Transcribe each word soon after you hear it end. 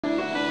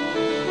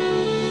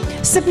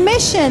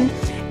submission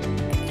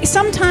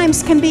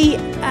sometimes can be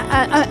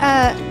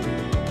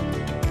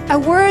a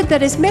word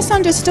that is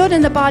misunderstood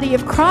in the body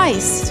of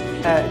Christ.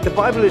 The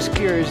Bible is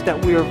clear is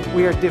that we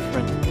are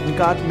different, and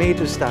God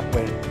made us that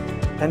way.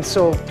 And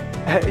so,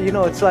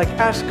 it's like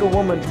ask a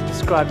woman to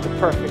describe the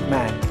perfect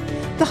man.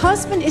 The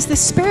husband is the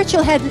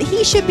spiritual head.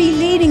 He should be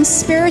leading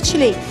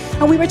spiritually.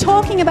 And we were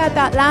talking about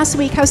that last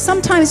week, how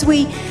sometimes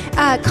we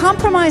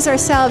compromise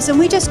ourselves and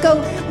we just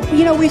go,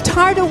 we're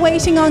tired of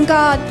waiting on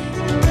God.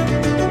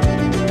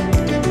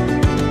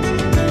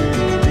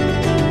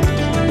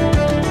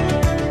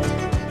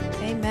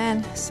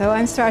 Amen. So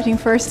I'm starting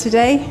first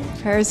today.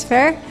 Fair is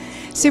fair.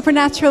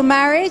 Supernatural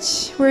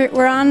marriage.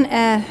 We're on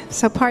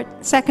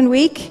second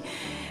week.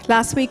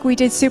 Last week we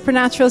did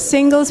supernatural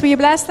singles. Were you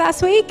blessed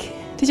last week?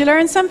 Did you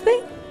learn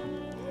something?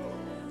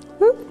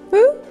 Woo,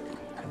 woo.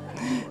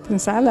 Doesn't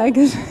sound like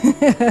it.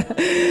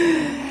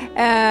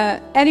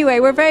 Anyway,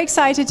 we're very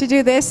excited to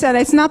do this, and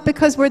it's not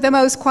because we're the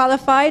most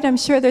qualified. I'm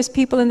sure there's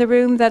people in the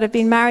room that have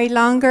been married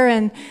longer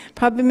and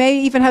probably may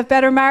even have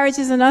better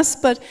marriages than us,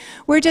 but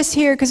we're just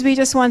here because we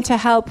just want to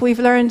help. We've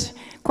learned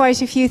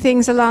quite a few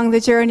things along the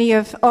journey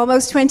of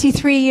almost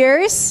 23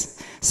 years.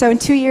 So in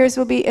 2 years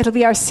it'll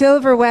be our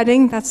silver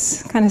wedding.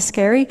 That's kind of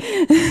scary.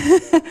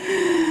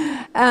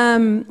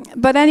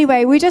 But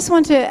anyway, we just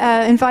want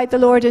to invite the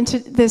Lord into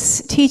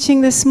this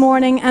teaching this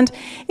morning. And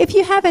if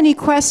you have any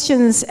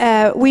questions,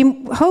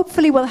 we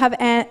hopefully will have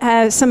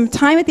some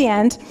time at the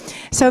end.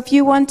 So if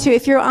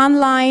you're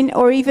online,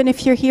 or even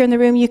if you're here in the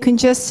room, you can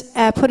just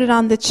put it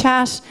on the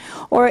chat.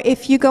 Or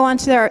if you go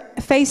onto their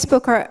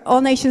Facebook or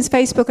All Nations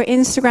Facebook or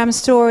Instagram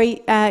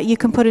story, you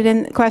can put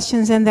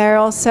questions in there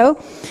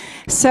also.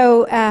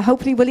 So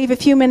hopefully we'll leave a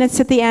few minutes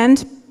at the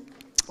end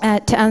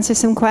to answer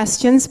some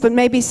questions, but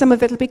maybe some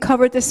of it will be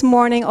covered this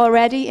morning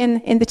already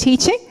in the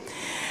teaching.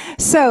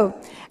 So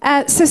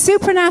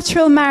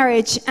supernatural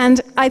marriage,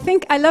 and I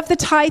think I love the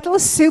title,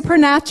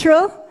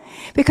 supernatural,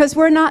 because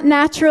we're not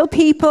natural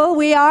people,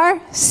 we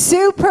are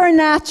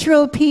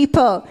supernatural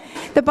people.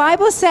 The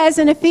Bible says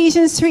in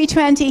Ephesians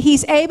 3:20,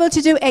 He's able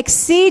to do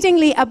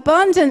exceedingly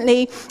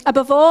abundantly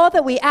above all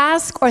that we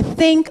ask or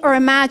think or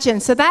imagine.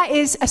 So that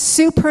is a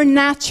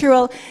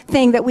supernatural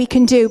thing that we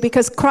can do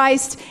because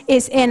Christ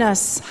is in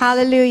us.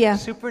 Hallelujah.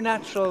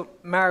 Supernatural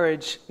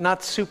marriage,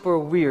 not super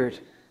weird.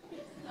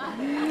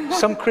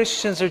 Some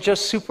Christians are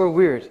just super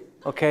weird,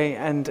 okay?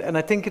 And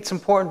I think it's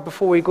important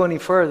before we go any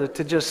further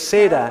to just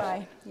say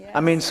that. Yes.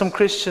 I mean, some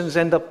Christians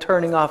end up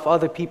turning off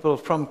other people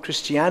from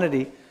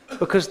Christianity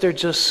because they're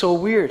just so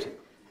weird.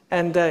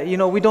 And,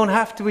 we don't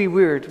have to be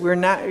weird. We're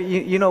not,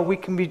 we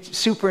can be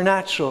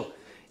supernatural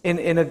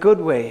in a good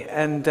way.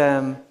 And,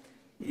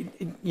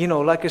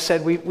 like I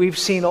said, we've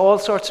seen all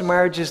sorts of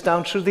marriages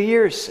down through the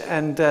years.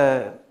 And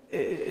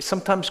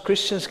sometimes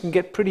Christians can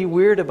get pretty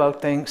weird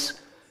about things,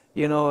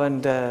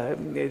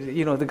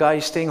 the guy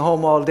staying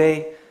home all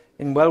day.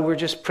 And, we're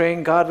just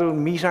praying God will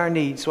meet our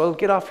needs. Well,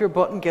 get off your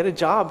butt and get a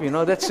job.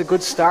 That's a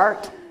good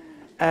start.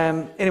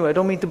 Anyway, I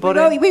don't mean to butt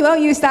in. We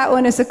won't use that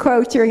one as a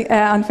quote during,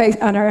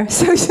 on our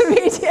social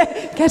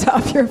media. Get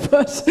off your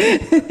butt.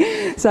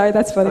 Sorry,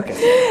 that's funny.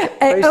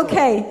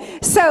 Okay,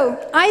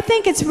 so I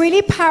think it's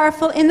really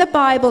powerful in the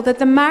Bible that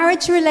the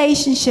marriage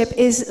relationship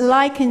is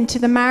likened to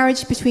the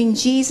marriage between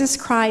Jesus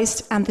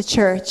Christ and the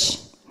church.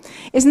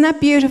 Isn't that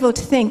beautiful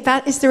to think?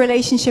 That is the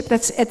relationship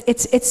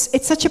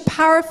it's such a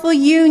powerful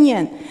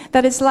union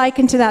that is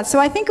likened to that. So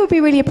I think it would be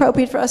really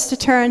appropriate for us to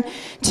turn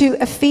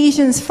to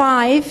Ephesians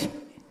 5.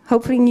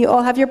 Hopefully you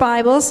all have your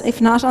Bibles,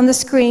 if not on the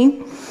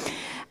screen.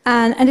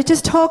 And it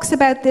just talks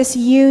about this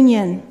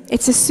union.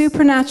 It's a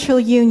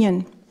supernatural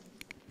union.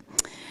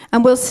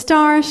 And we'll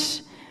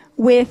start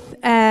with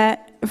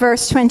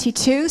verse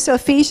 22. So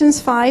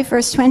Ephesians 5,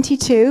 verse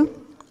 22.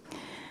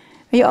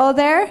 Are you all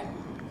there?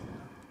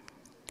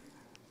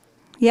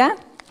 Yeah?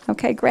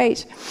 Okay,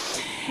 great.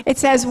 It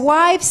says,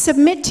 wives,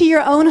 submit to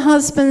your own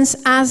husbands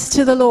as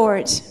to the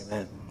Lord.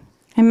 Amen.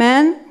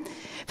 Amen.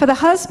 For the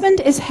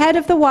husband is head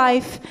of the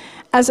wife,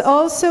 as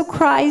also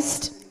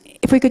Christ,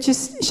 if we could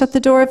just shut the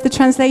door of the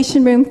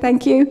translation room,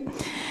 thank you.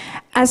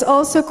 As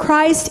also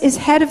Christ is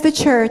head of the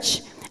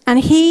church, and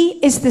he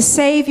is the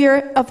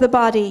Savior of the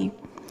body.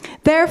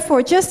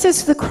 Therefore, just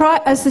as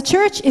the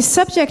church is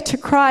subject to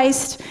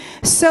Christ,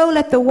 so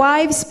let the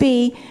wives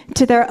be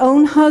to their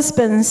own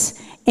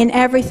husbands in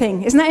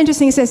everything. Isn't that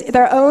interesting? It says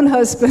their own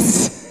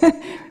husbands.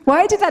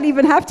 Why did that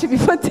even have to be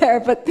put there?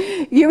 But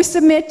you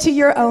submit to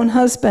your own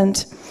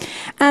husband.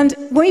 And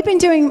we've been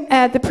doing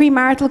the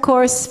premarital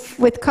course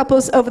with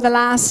couples over the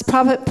last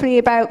probably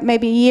about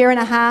maybe a year and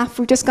a half.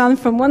 We've just gone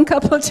from one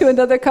couple to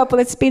another couple.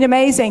 It's been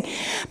amazing.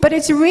 But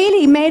it's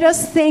really made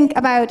us think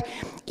about,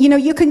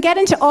 you can get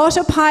into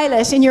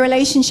autopilot in your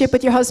relationship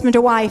with your husband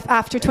or wife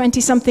after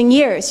 20-something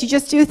years. You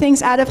just do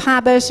things out of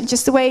habit,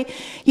 just the way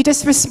you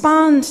just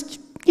respond,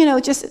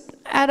 just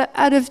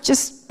out of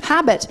just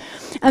habit.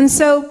 And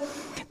so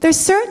there's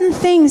certain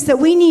things that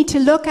we need to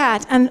look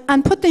at and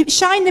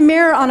shine the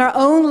mirror on our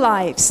own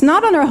lives,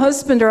 not on our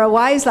husband or our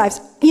wife's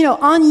lives,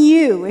 on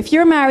you. If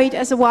you're married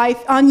as a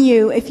wife, on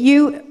you. If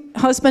you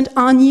husband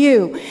on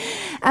you.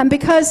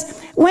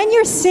 Because when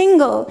you're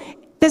single,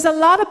 there's a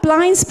lot of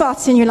blind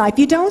spots in your life.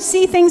 You don't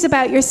see things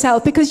about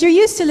yourself because you're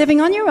used to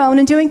living on your own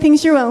and doing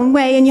things your own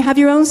way, and you have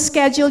your own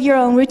schedule, your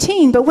own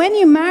routine. But when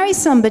you marry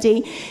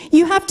somebody,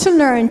 you have to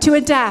learn to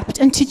adapt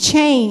and to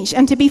change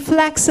and to be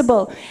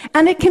flexible.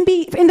 And it can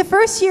be, in the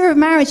first year of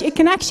marriage, it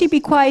can actually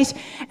be quite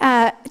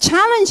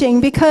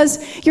challenging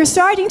because you're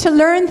starting to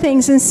learn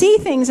things and see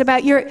things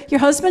about your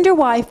husband or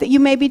wife that you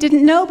maybe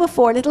didn't know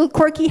before, little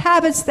quirky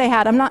habits they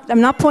had. I'm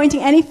not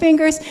pointing any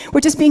fingers. We're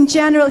just being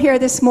general here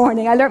this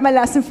morning. I learned my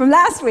lesson from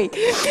last week.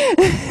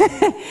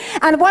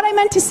 And what I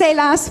meant to say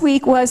last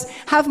week was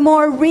have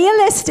more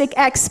realistic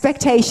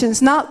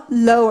expectations, not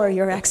lower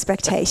your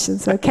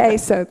expectations. Okay,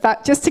 so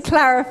that, just to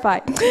clarify.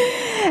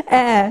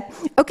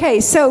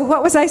 Okay, so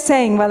what was I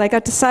saying? Well, I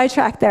got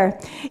sidetracked there.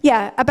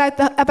 Yeah, about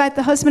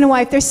the husband and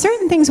wife. There's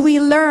certain things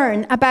we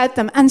learn about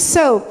them, and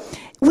so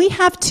we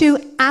have to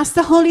ask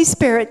the Holy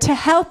Spirit to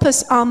help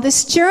us on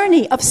this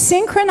journey of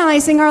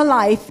synchronizing our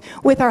life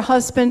with our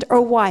husband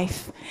or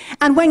wife.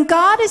 And when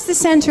God is the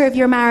center of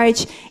your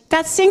marriage,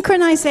 that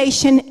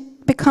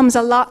synchronization becomes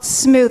a lot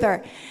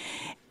smoother.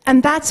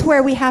 And that's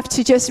where we have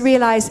to just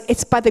realize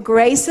it's by the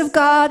grace of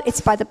God, it's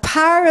by the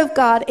power of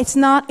God, it's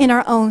not in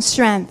our own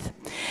strength.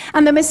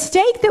 And the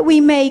mistake that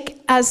we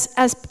make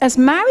as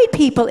married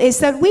people is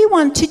that we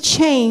want to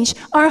change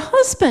our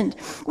husband.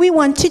 We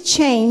want to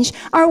change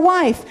our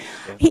wife.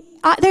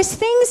 There's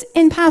things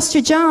in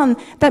Pastor John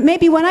that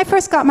maybe when I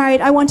first got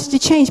married I wanted to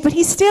change, but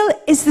he still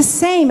is the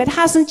same. It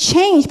hasn't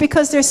changed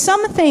because there's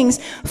some things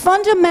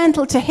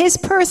fundamental to his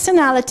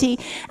personality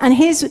and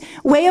his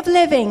way of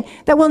living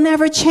that will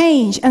never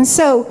change. And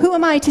so who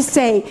am I to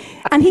say?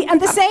 And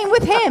the same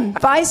with him,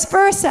 vice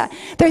versa.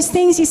 There's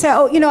things he said,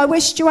 oh, you know, I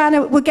wish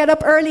Joanna would get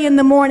up early in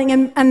the morning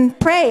and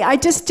pray. I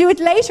just do it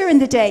later in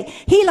the day.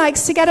 He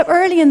likes to get up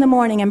early in the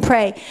morning and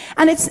pray.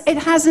 And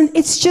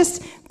it's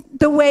just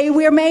the way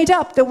we're made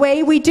up, the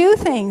way we do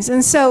things.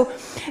 And so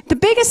the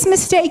biggest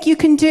mistake you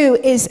can do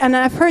is, and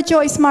I've heard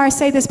Joyce Meyer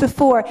say this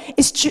before,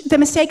 is the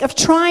mistake of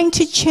trying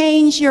to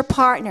change your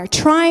partner,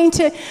 trying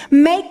to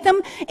make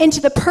them into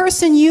the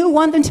person you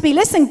want them to be.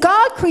 Listen,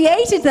 God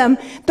created them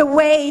the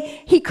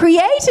way he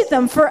created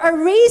them for a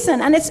reason,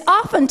 and it's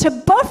often to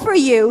buffer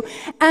you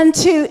and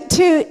to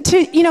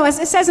you know, as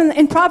it says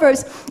in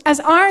Proverbs, as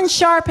iron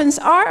sharpens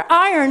our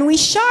iron, we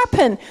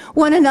sharpen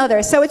one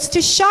another. So it's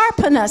to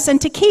sharpen us and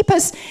to keep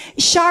us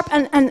sharp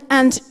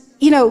and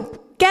you know,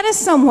 get us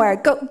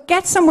somewhere,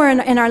 get somewhere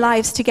in our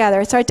lives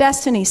together. It's our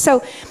destiny.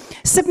 So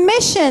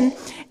submission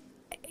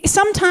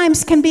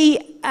sometimes can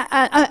be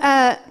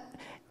a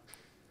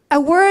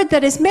word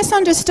that is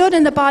misunderstood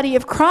in the body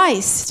of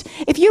Christ.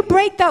 If you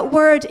break that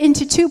word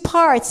into two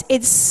parts,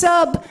 it's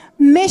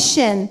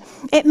submission.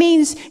 It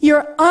means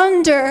you're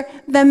under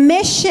the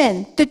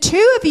mission. The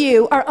two of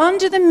you are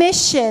under the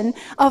mission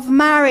of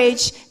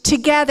marriage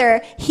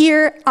together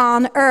here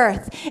on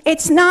earth.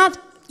 It's not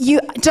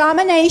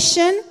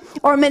domination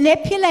or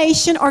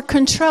manipulation or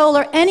control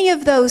or any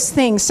of those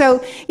things.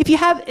 So if you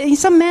have,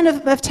 some men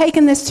have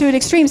taken this to an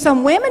extreme,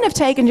 some women have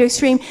taken it to an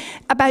extreme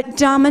about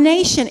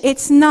domination.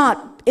 It's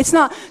not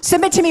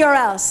submit to me or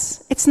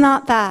else. It's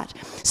not that.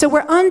 So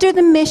we're under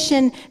the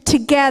mission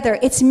together.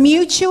 It's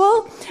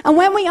mutual. And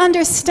when we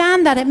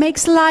understand that, it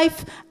makes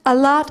life a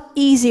lot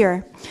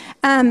easier.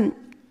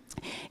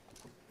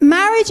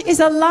 Marriage is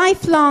a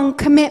lifelong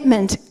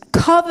commitment,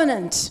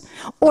 covenant,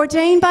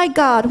 ordained by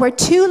God, where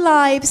two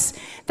lives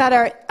that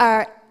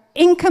are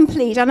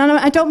incomplete, and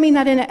I don't mean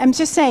that I'm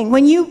just saying,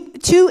 when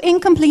two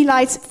incomplete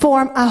lives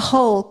form a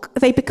whole,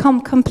 they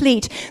become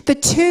complete. The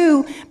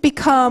two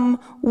become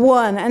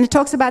one, and it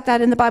talks about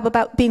that in the Bible,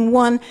 about being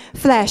one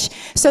flesh.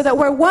 So that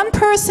where one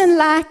person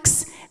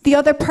lacks, the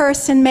other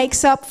person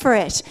makes up for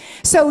it.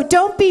 So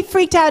don't be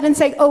freaked out and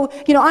say, oh,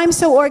 you know, I'm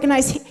so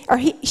organized,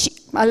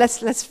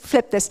 let's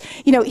flip this.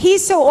 You know,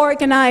 he's so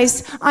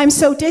organized, I'm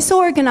so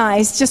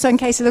disorganized, just in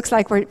case it looks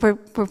like we're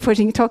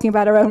talking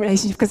about our own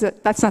relationship, because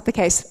that's not the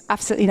case.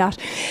 Absolutely not.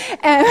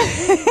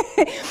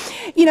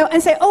 You know,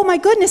 and say, oh my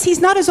goodness, he's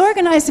not as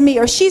organized as me,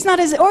 or she's not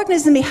as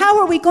organized as me. How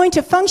are we going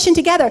to function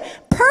together?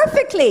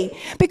 Perfectly,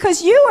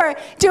 because you are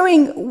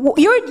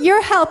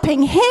you're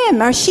helping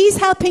him, or she's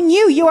helping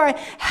you. You are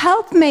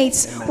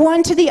helpmates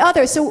one to the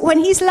other. So when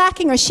he's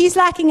lacking or she's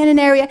lacking in an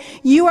area,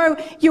 you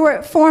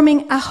are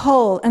forming a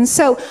whole. And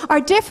so our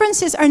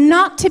differences are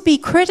not to be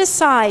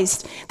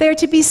criticized. They are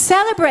to be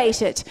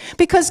celebrated,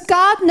 because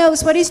God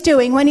knows what he's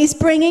doing when he's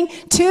bringing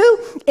two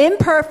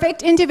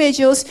imperfect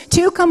individuals,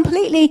 two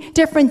completely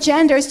different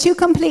genders, two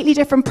completely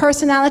different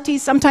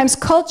personalities, sometimes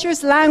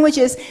cultures,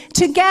 languages,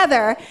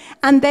 together,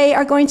 and they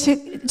are going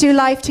to do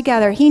life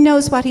together. He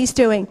knows what he's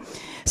doing.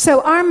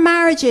 So our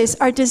marriages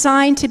are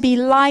designed to be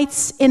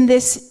lights in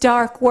this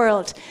dark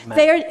world.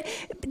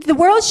 The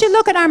world should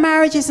look at our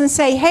marriages and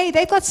say, hey,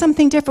 they've got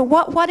something different.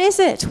 What is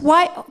it?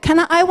 Why can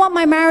I want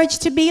my marriage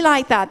to be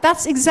like that?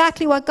 That's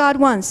exactly what God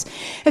wants.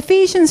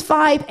 Ephesians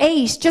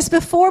 5:8, just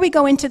before we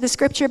go into the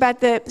scripture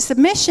about the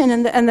submission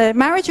and the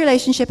marriage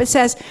relationship, it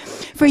says,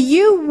 for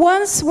you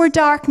once were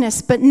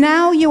darkness, but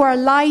now you are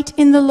light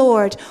in the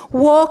Lord.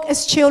 Walk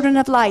as children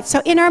of light.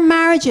 So in our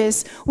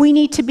marriages, we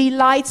need to be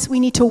lights. We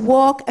need to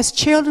walk as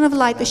children of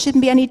light. There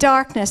shouldn't be any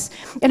darkness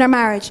in our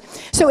marriage.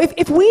 So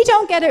if we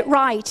don't get it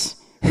right,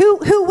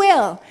 who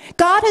will?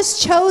 God has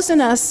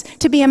chosen us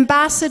to be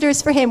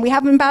ambassadors for him. We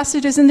have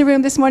ambassadors in the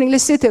room this morning,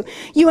 Lesotho.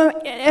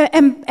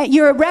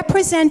 You're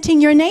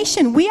representing your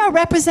nation. We are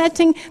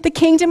representing the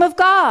kingdom of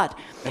God.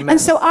 Amen.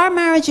 And so our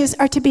marriages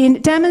are to be a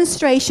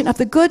demonstration of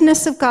the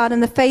goodness of God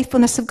and the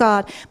faithfulness of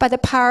God by the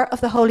power of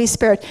the Holy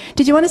Spirit.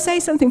 Did you want to say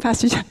something,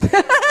 Pastor John?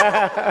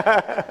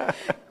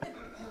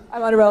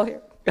 I'm on a roll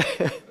here.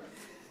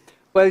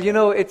 Well,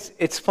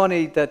 it's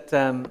funny that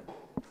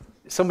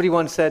somebody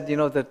once said,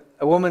 that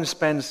a woman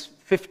spends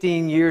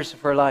 15 years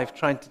of her life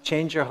trying to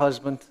change her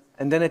husband,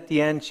 and then at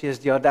the end she has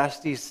the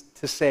audacity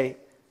to say,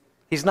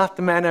 he's not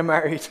the man I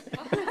married.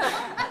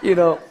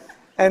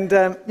 And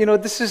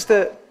this is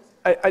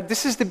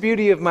the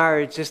beauty of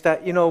marriage, is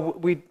that,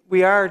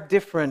 we are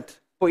different.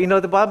 But,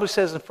 the Bible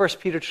says in 1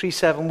 Peter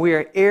 3:7, we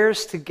are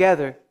heirs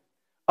together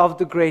of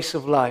the grace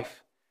of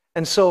life.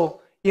 And so,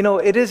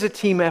 it is a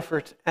team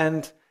effort,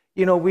 and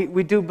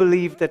we do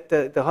believe that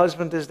the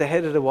husband is the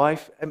head of the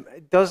wife.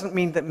 It doesn't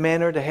mean that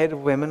men are the head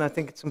of women. I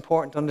think it's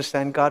important to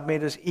understand God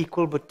made us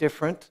equal but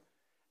different.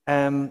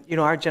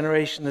 Our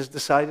generation has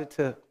decided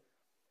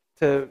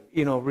to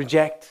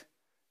reject,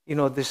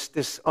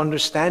 this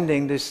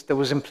understanding that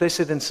was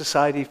implicit in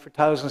society for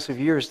thousands of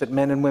years, that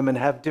men and women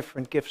have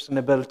different gifts and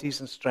abilities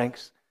and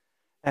strengths.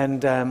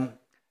 And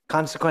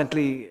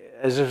consequently,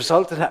 as a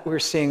result of that, we're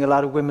seeing a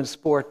lot of women's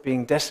sport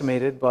being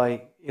decimated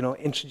by,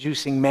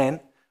 introducing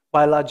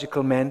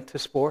biological men to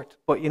sport.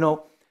 But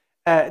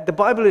the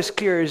Bible is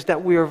clear, is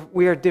that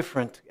we are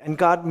different, and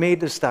God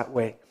made us that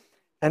way.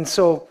 And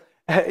so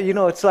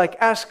it's like,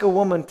 ask a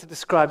woman to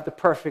describe the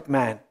perfect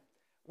man.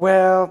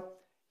 Well,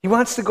 he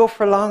wants to go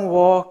for long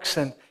walks,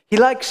 and he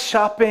likes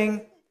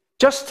shopping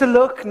just to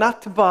look,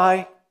 not to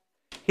buy.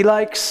 He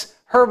likes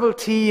herbal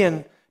tea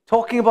and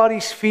talking about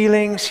his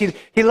feelings.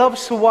 He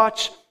loves to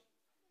watch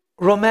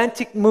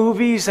romantic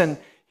movies, and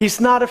he's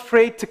not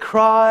afraid to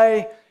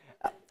cry.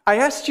 I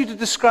asked you to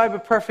describe a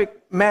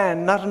perfect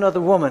man, not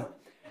another woman.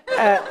 He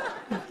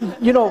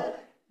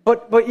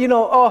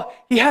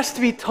has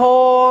to be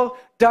tall,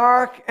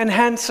 dark, and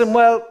handsome.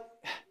 Well,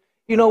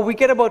 we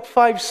get about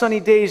 5 sunny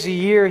days a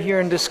year here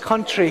in this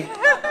country.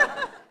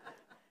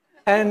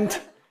 And,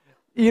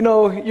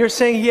 you're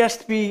saying he has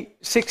to be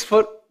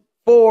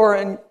 6'4",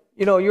 and,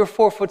 you're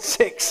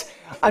 4'6".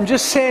 I'm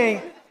just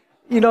saying,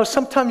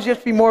 sometimes you have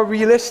to be more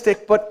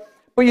realistic. But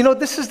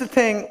this is the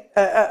thing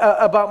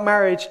about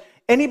marriage.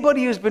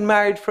 Anybody who's been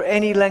married for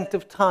any length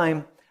of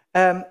time,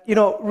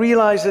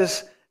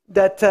 realizes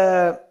that,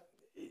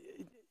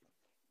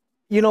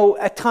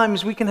 at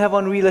times we can have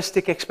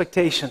unrealistic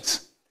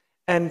expectations.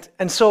 And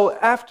so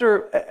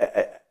after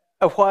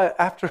a while,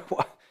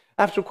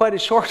 after quite a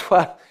short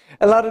while,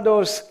 a lot of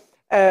those,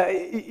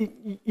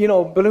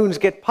 balloons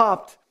get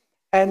popped.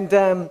 And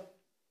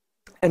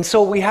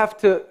so we have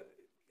to,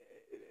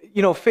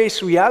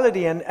 face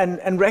reality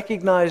and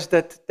recognize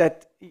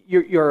that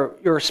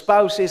your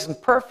spouse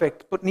isn't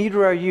perfect, but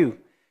neither are you.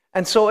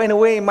 And so in a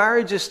way,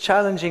 marriage is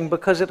challenging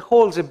because it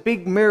holds a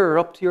big mirror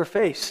up to your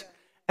face.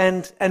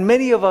 And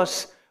many of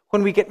us,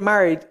 when we get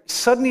married,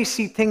 suddenly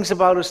see things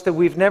about us that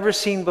we've never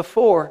seen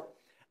before,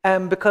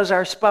 because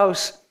our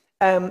spouse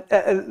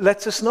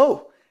lets us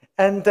know.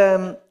 And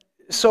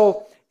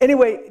so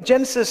anyway,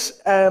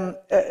 Genesis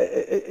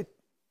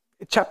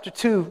chapter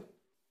 2.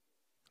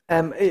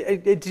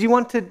 Do you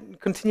want to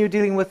continue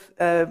dealing with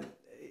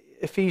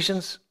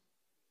Ephesians?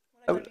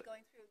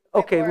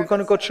 Okay, we're going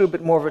to go through a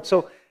bit more of it.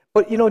 So,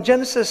 but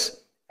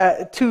Genesis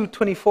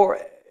 2:24,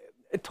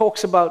 it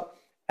talks about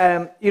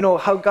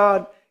how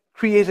God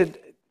created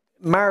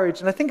marriage,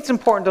 and I think it's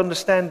important to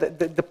understand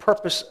the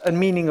purpose and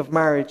meaning of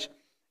marriage.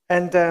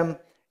 And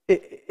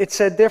it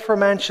said, "Therefore, a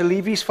man shall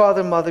leave his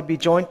father and mother, be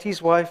joined to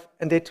his wife,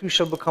 and they two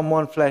shall become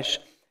one flesh."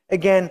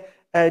 Again,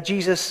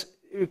 Jesus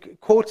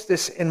quotes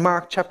this in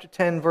Mark chapter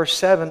 10, verse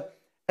 7.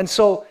 And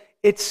so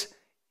it's,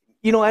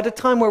 at a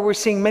time where we're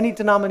seeing many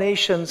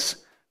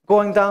denominations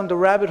going down the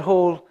rabbit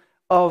hole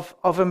of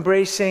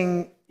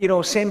embracing,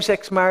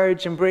 same-sex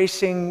marriage,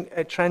 embracing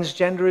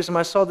transgenderism.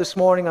 I saw this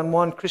morning on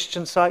one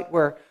Christian site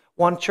where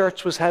one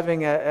church was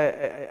having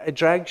a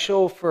drag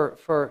show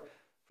for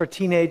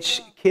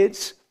teenage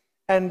kids.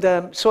 And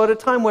so at a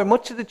time where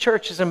much of the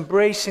church is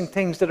embracing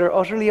things that are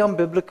utterly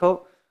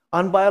unbiblical,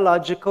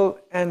 unbiological,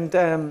 and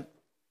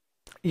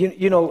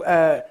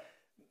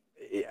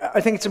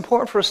I think it's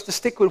important for us to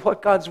stick with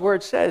what God's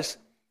word says.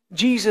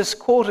 Jesus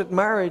quoted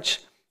marriage.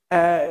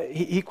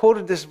 He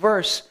quoted this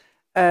verse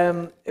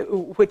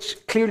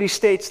which clearly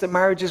states that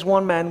marriage is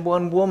one man,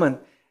 one woman.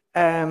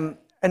 And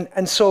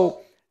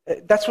so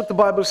that's what the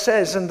Bible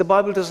says, and the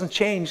Bible doesn't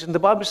change. And the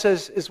Bible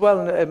says as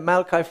well in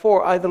Malachi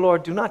 4, I, the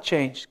Lord, do not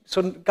change.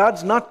 So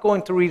God's not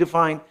going to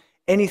redefine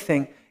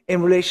anything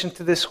in relation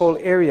to this whole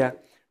area.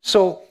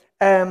 So,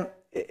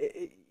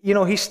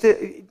 he's still,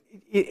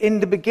 in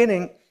the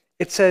beginning,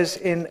 it says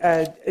in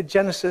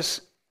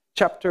Genesis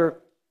chapter,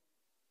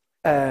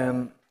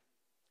 thank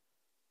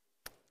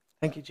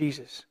you,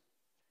 Jesus.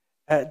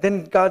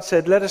 Then God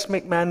said, let us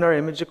make man in our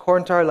image,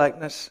 according to our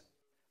likeness.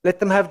 Let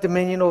them have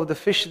dominion over the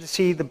fish of the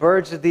sea, the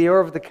birds of the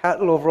air, over the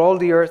cattle, over all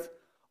the earth,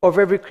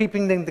 over every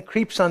creeping thing that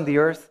creeps on the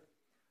earth.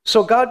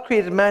 So God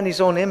created man in his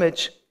own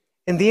image.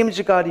 In the image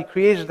of God, he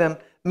created them.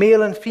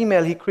 Male and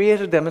female, he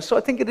created them. And so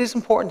I think it is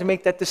important to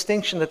make that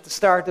distinction at the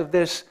start of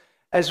this,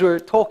 as we're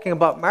talking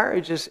about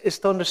marriage, is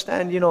to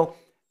understand,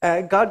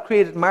 God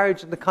created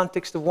marriage in the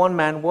context of one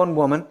man, one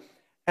woman.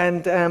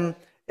 And,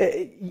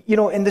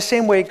 in the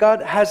same way,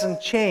 God hasn't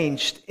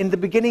changed. In the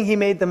beginning, he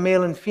made them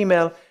male and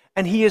female,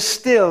 and he is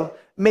still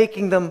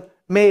making them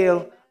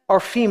male or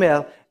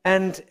female.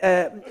 And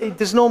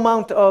there's no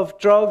amount of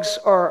drugs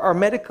or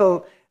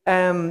medical,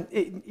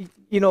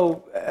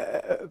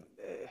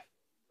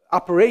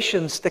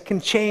 operations that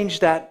can change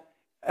that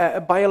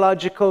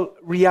biological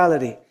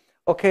reality.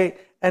 Okay?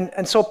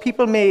 And so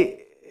people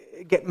may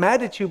get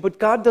mad at you, but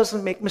God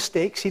doesn't make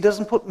mistakes. He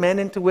doesn't put men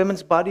into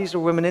women's bodies or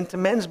women into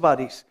men's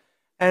bodies.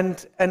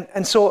 And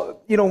so,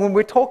 when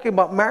we're talking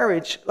about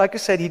marriage, like I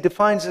said, he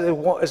defines it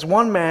as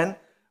one man,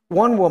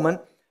 one woman,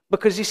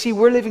 because you see,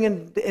 we're living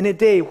in a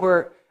day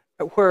where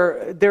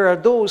there are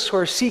those who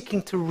are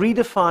seeking to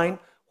redefine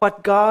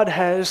what God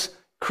has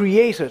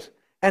created.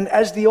 And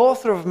as the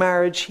author of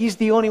marriage, he's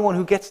the only one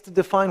who gets to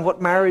define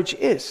what marriage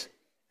is.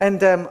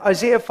 And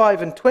Isaiah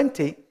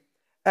 5:20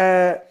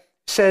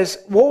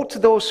 says, woe to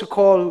those who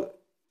call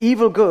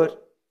evil good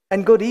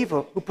and good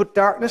evil, who put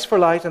darkness for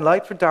light and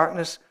light for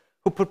darkness,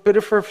 who put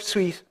bitter for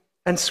sweet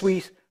and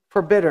sweet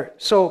for bitter.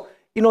 So,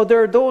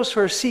 there are those who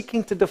are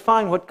seeking to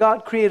define what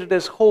God created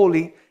as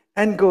holy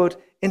and good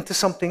into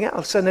something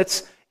else. And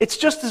it's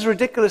just as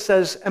ridiculous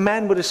as a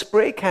man with a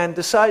spray can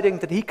deciding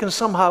that he can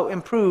somehow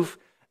improve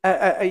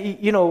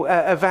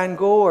a Van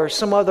Gogh or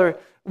some other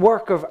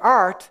work of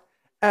art.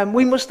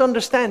 We must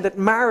understand that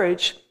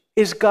marriage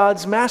is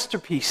God's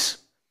masterpiece.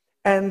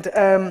 And,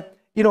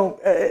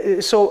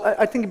 so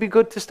I think it'd be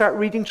good to start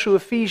reading through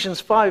Ephesians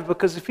 5,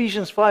 because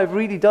Ephesians 5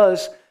 really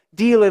does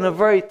deal in a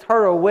very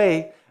thorough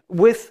way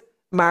with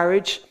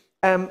marriage,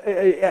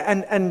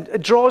 and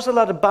draws a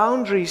lot of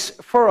boundaries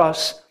for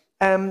us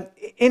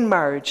in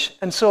marriage.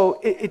 And so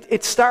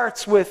it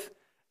starts with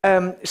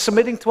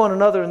submitting to one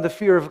another in the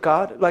fear of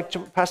God.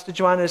 Like Pastor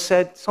Joanna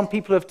said, some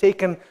people have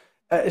taken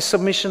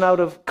submission out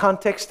of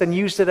context and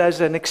used it as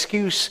an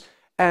excuse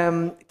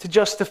to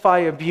justify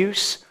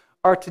abuse,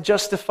 or to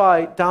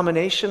justify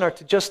domination, or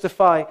to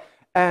justify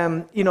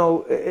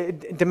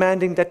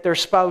demanding that their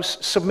spouse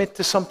submit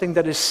to something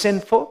that is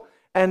sinful.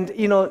 And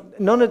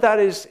none of that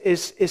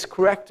is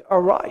correct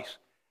or right.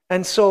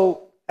 And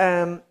so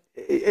I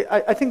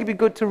think it'd be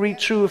good to read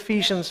through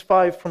Ephesians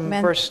 5 from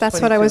verse 22.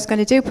 That's what I was going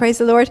to do. Praise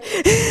the Lord.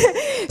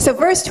 So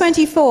verse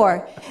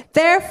 24.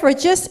 Therefore,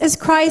 just as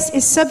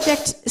as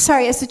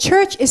the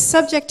church is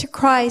subject to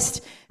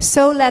Christ,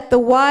 so let the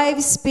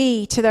wives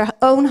be to their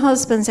own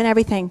husbands and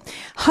everything.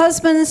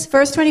 Husbands,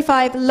 verse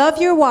 25, love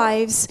your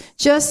wives,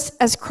 just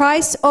as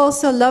Christ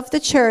also loved the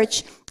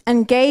church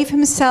and gave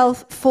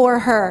himself for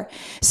her.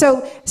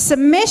 So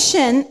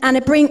submission, and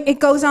it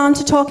goes on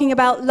to talking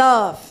about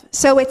love.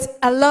 So it's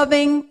a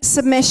loving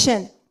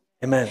submission.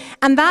 Amen.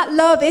 And that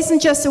love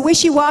isn't just a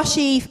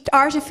wishy-washy,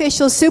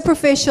 artificial,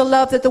 superficial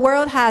love that the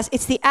world has.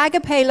 It's the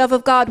agape love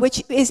of God,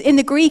 which is in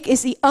the Greek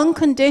is the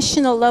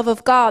unconditional love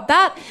of God.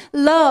 That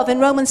love in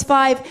Romans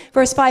 5,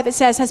 verse 5, it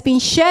says, has been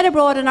shed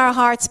abroad in our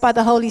hearts by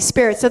the Holy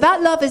Spirit. So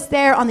that love is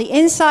there on the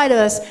inside of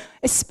us.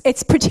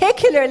 It's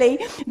particularly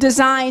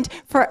designed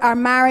for our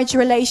marriage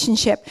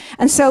relationship.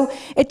 And so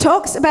it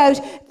talks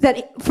about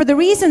that for the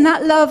reason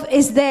that love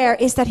is there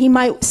is that he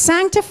might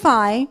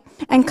sanctify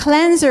and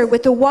cleanse her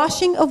with the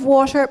washing of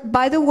water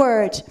by the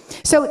word.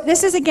 So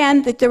this is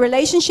again the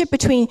relationship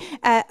between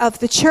of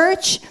the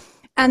church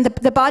and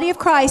the body of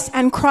Christ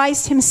and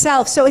Christ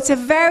himself. So it's a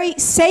very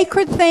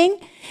sacred thing.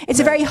 It's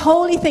a very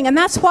holy thing. And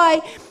that's why,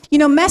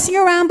 messing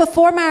around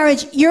before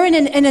marriage, you're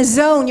in a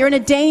zone, you're in a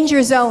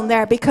danger zone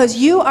there, because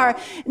you are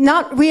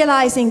not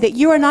realizing that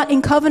you are not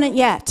in covenant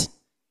yet.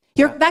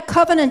 That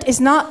covenant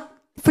is not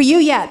for you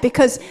yet,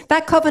 because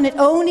that covenant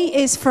only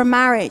is for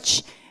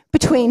marriage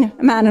between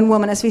man and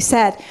woman, as we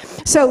said.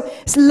 So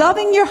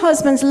loving your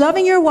husbands,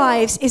 loving your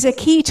wives is a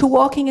key to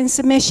walking in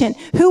submission.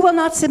 Who will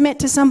not submit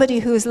to somebody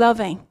who is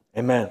loving?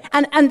 Amen.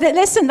 And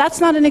listen, that's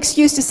not an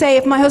excuse to say,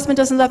 if my husband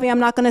doesn't love me, I'm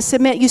not going to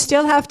submit. You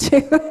still have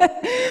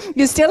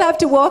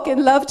to, walk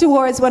in love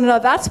towards one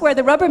another. That's where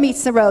the rubber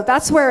meets the road.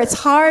 That's where it's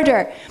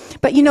harder.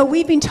 But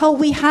we've been told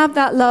we have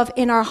that love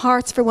in our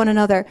hearts for one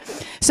another.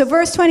 So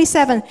verse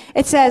 27,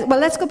 it says, well,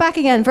 let's go back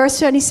again. Verse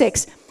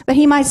 26. that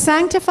he might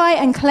sanctify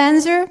and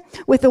cleanse her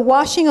with the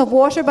washing of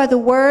water by the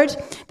word,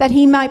 that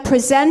he might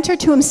present her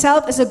to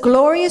himself as a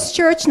glorious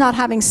church, not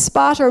having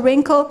spot or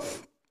wrinkle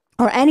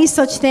or any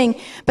such thing,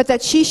 but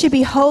that she should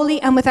be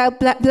holy and without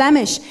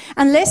blemish.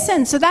 And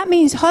listen, so that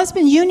means,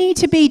 husband, you need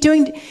to be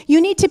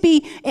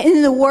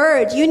in the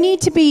Word. You need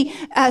to be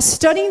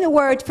studying the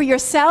Word for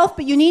yourself,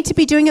 but you need to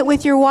be doing it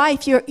with your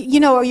wife. Your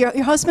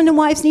husband and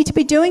wives need to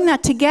be doing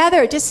that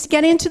together. Just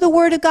get into the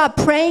Word of God,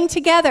 praying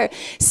together,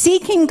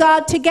 seeking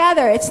God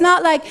together. It's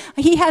not like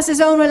he has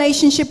his own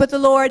relationship with the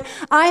Lord,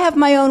 I have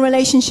my own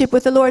relationship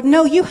with the Lord.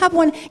 No, you have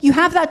one. You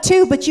have that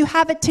too, but you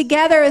have it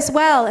together as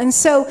well. And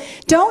so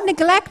don't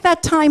neglect that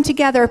time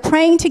together,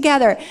 praying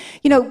together,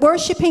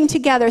 worshiping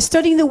together,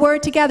 studying the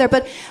word together.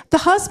 But the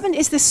husband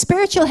is the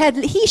spiritual head.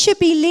 He should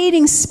be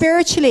leading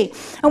spiritually.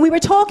 And we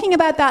were talking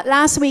about that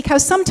last week, how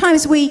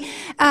sometimes we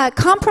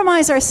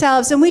compromise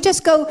ourselves and we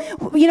just go,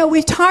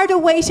 we're tired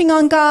of waiting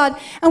on God,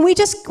 and we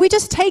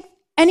just take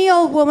any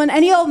old woman,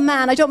 any old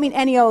man. I don't mean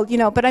any old,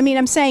 but I mean,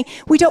 I'm saying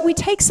we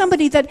take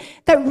somebody that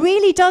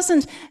really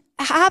doesn't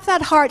have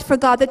that heart for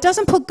God, that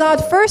doesn't put God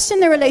first in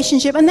the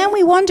relationship, and then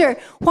we wonder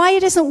why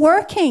it isn't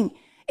working.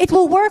 It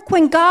will work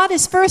when God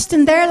is first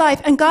in their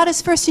life and God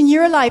is first in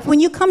your life. When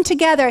you come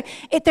together,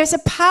 there's a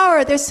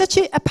power, there's such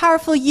a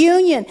powerful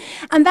union.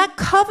 And that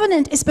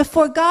covenant is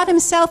before God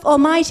himself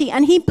Almighty,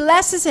 and he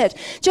blesses it.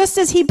 Just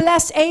as he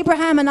blessed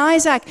Abraham and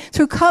Isaac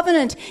through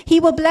covenant, he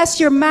will bless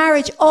your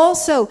marriage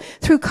also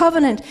through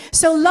covenant.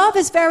 So love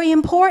is very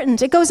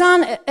important. It goes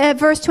on,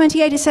 verse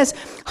 28, it says,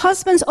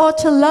 husbands ought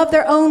to love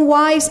their own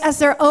wives as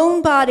their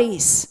own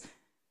bodies.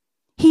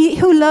 He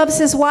who loves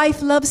his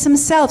wife loves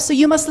himself. So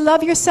you must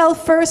love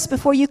yourself first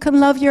before you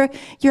can love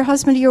your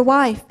husband or your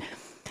wife.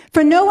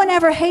 For no one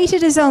ever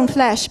hated his own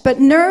flesh, but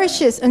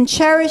nourishes and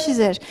cherishes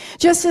it,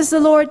 just as the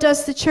Lord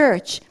does the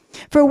church.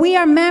 For we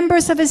are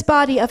members of his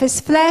body, of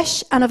his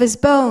flesh and of his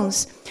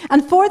bones.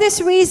 And for this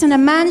reason a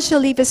man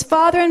shall leave his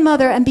father and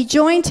mother and be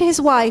joined to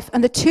his wife,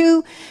 and the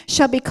two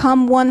shall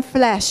become one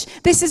flesh.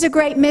 This is a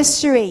great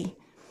mystery.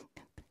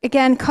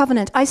 Again,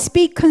 covenant. I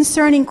speak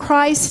concerning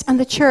Christ and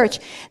the church.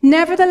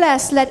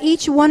 Nevertheless, let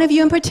each one of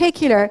you in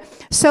particular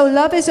so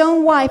love his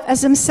own wife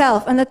as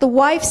himself, and let the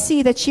wife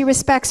see that she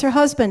respects her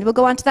husband. We'll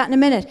go on to that in a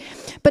minute.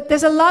 But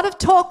there's a lot of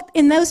talk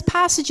in those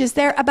passages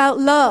there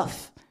about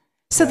love.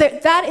 So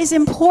that is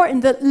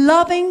important, that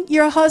loving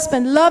your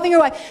husband, loving your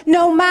wife,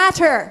 no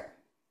matter.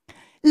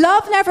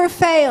 Love never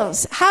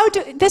fails.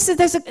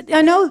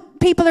 I know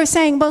people are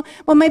saying, well,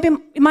 maybe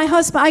my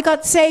husband, I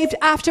got saved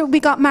after we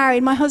got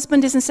married. My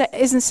husband isn't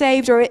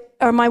saved,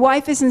 or my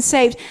wife isn't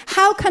saved.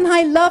 How can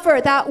I love her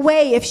that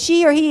way if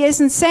she or he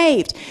isn't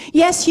saved?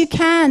 Yes, you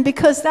can,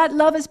 because that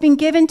love has been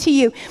given to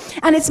you.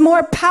 And it's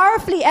more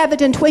powerfully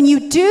evident when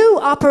you do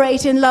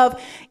operate in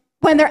love,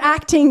 when they're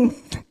acting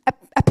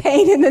a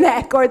pain in the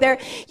neck, or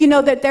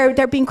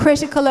they're being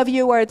critical of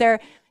you, or they're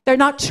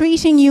not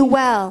treating you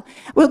well.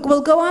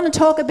 We'll go on and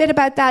talk a bit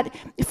about that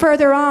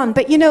further on.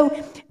 But,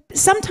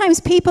 sometimes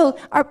people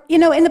are,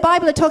 in the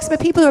Bible it talks about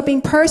people who are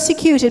being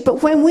persecuted.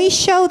 But when we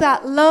show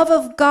that love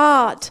of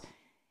God,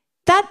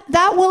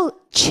 that will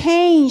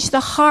change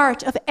the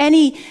heart of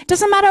any,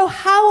 doesn't matter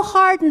how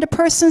hardened a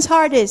person's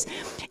heart is.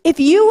 If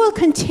you will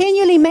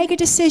continually make a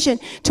decision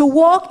to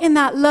walk in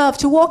that love,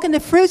 to walk in the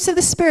fruits of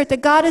the Spirit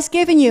that God has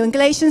given you, in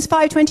Galatians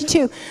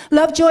 5:22,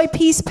 love, joy,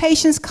 peace,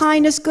 patience,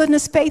 kindness,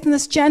 goodness,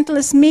 faithfulness,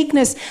 gentleness,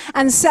 meekness,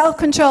 and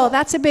self-control.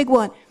 That's a big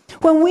one.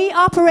 When we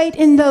operate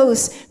in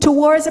those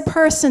towards a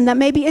person that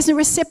maybe isn't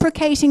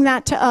reciprocating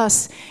that to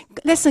us,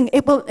 listen,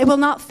 it will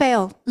not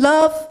fail.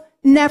 Love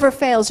never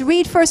fails.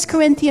 Read 1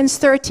 Corinthians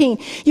 13.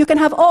 You can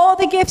have all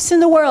the gifts in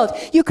the world.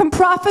 You can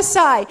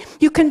prophesy.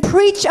 You can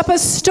preach up a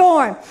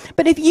storm.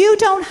 But if you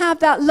don't have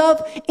that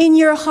love in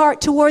your heart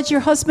towards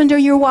your husband or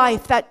your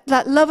wife,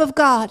 that love of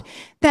God,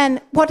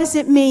 then what does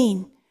it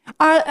mean?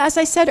 As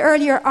I said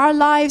earlier, our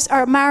lives,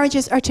 our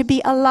marriages are to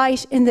be a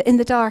light in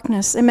the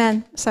darkness.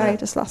 Amen. Sorry, I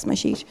just lost my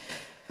sheet.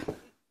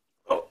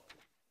 Oh,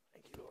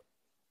 thank you, Lord.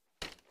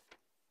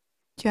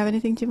 Do you have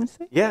anything you want to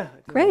say? Yeah.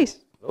 Great.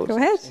 Go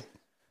ahead.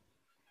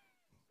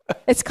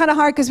 It's kind of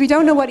hard because we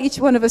don't know what each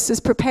one of us is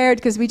prepared,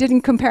 because we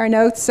didn't compare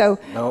notes. So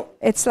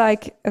It's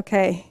like,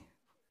 okay,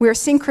 we're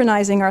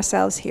synchronizing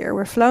ourselves here.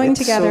 We're flowing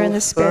together in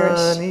the Spirit.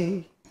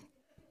 Funny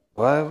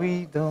why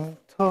we don't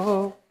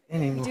talk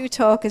anymore. We do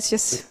talk. It's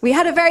just, we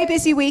had a very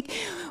busy week.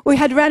 We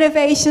had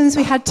renovations.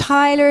 We had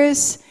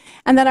tilers.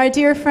 And then our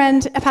dear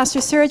friend, Pastor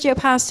Sergio,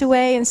 passed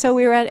away. And so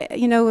we were at,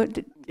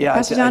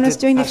 Pastor John was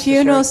doing the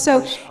funeral.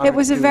 So it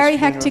was a very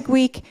hectic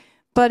week.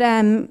 But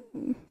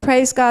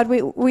praise God,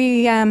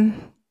 we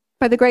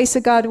by the grace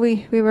of God,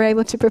 we were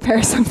able to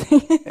prepare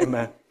something.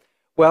 Amen.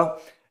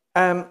 Well,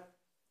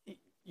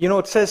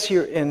 it says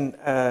here in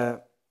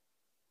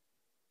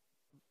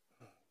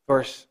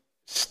verse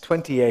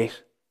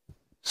 28,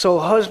 so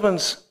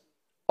husbands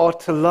ought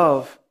to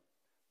love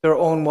their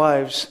own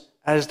wives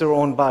as their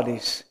own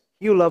bodies.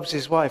 He who loves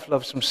his wife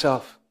loves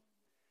himself.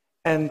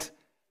 And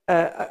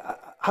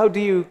how do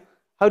you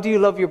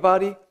love your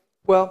body?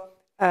 Well,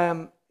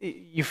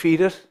 you feed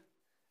it,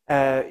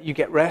 You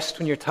get rest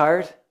when you're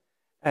tired.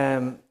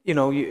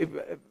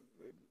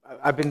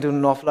 I've been doing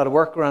an awful lot of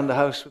work around the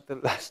house with the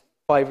last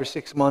 5 or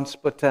 6 months,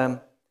 but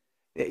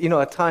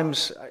at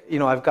times,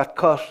 I've got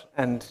cut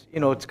and,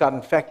 it's got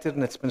infected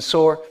and it's been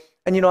sore.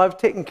 And, I've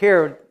taken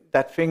care of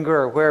that finger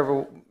or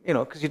wherever,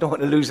 because you don't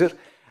want to lose it.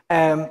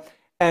 And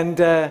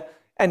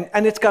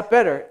it's got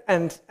better.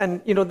 And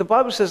the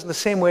Bible says in the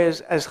same way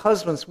as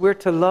husbands, we're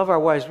to love our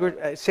wives.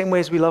 Same way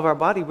as we love our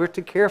body, we're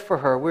to care for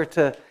her. We're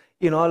to,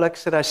 like I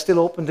said, I still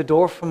open the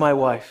door for my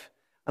wife.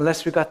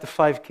 Unless we got the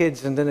 5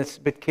 kids, and then it's a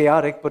bit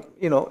chaotic. But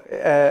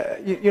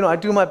I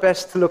do my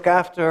best to look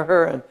after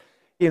her, and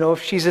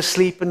if she's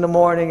asleep in the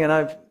morning,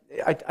 and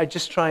I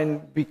just try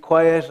and be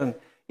quiet, and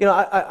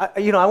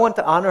I want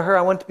to honor her.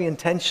 I want to be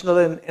intentional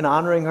in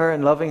honoring her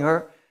and loving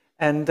her,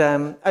 and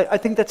I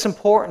think that's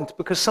important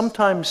because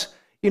sometimes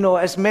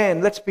as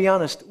men, let's be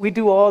honest, we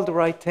do all the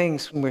right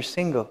things when we're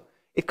single.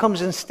 It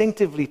comes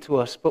instinctively to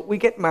us, but we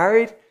get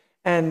married,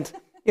 and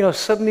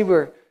suddenly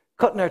we're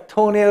cutting our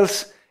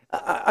toenails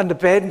on the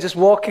bed and just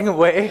walking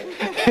away,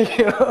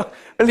 or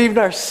leaving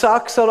our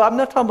socks. So I'm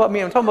not talking about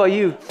me, I'm talking about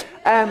you.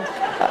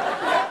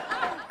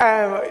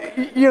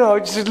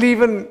 Just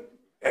leaving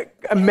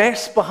a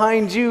mess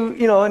behind you,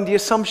 and the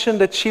assumption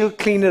that she'll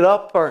clean it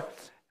up, or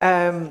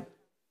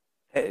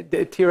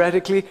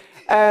theoretically.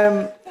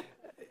 But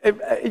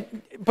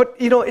it's what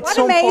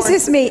so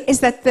amazes important. me is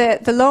that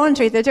the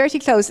laundry, the dirty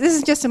clothes, this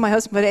is just in my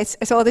husband, but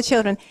it's all the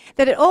children,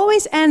 that it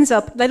always ends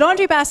up, the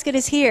laundry basket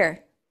is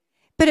here.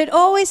 But it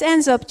always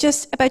ends up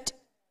just about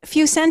a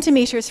few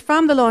centimeters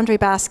from the laundry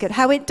basket,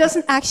 how it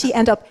doesn't actually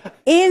end up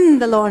in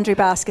the laundry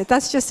basket.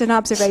 That's just an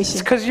observation.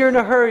 It's because you're in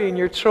a hurry and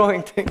you're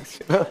throwing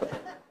things,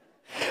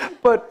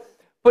 But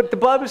the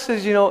Bible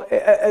says,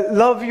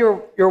 love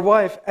your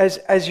wife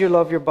as you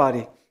love your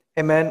body.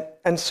 Amen.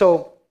 And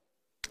so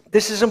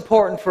this is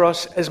important for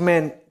us as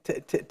men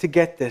to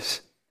get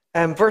this.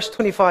 Verse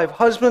 25,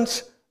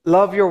 husbands,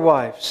 love your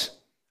wives.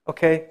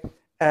 Okay.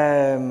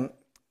 Thank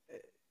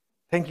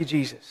you,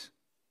 Jesus.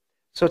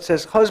 So it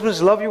says,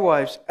 husbands, love your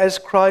wives as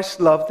Christ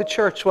loved the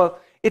church. Well,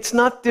 it's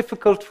not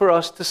difficult for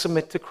us to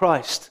submit to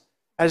Christ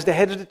as the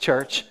head of the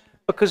church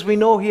because we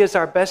know he has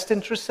our best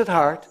interests at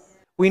heart.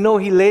 We know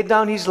he laid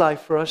down his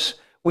life for us.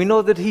 We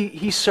know that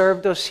he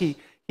served us.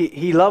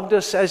 He loved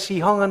us as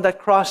he hung on that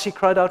cross. He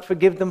cried out,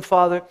 forgive them,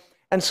 Father.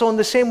 And so in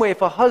the same way,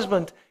 if a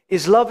husband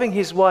is loving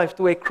his wife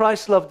the way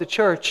Christ loved the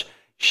church,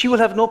 she will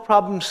have no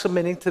problem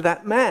submitting to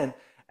that man.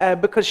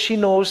 Because she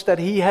knows that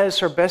he has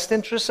her best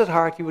interests at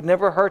heart. He would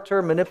never hurt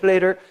her,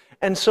 manipulate her.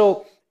 And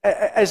so,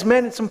 as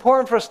men, it's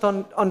important for us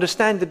to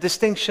understand the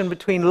distinction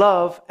between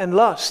love and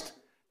lust.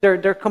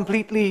 They're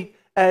completely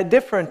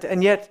different.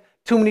 And yet,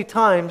 too many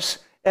times,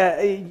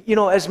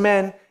 as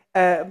men,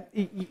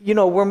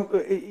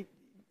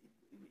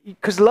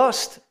 because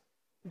lust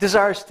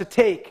desires to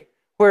take,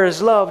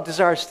 whereas love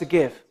desires to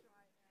give.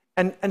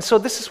 And so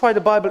this is why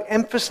the Bible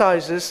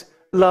emphasizes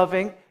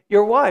loving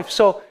your wife.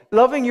 So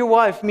loving your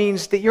wife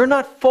means that you're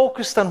not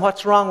focused on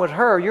what's wrong with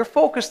her. You're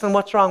focused on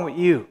what's wrong with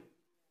you.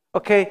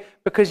 Okay?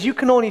 Because you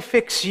can only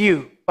fix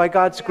you by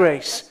God's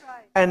grace.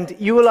 Right. And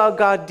you allow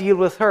God deal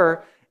with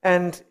her.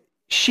 And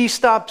she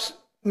stops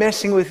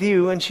messing with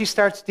you and she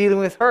starts dealing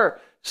with her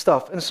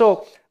stuff. And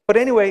so, but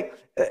anyway,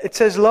 it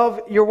says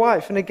love your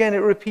wife. And again,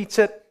 it repeats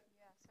it.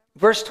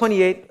 Verse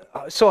 28.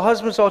 So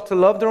husbands ought to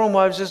love their own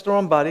wives as their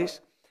own bodies.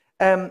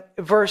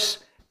 Verse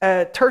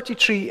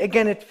 33,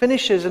 again, it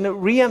finishes and it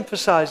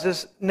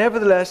re-emphasizes,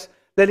 nevertheless,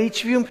 let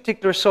each of you in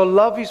particular so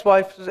love his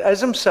wife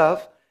as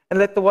himself, and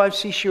let the wife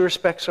see she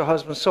respects her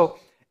husband. So,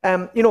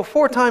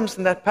 4 times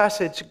in that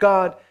passage,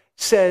 God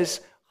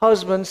says,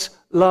 husbands,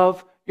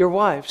 love your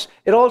wives.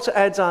 It also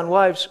adds on,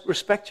 wives,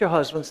 respect your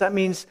husbands. That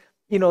means,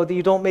 that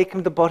you don't make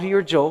him the butt of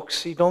your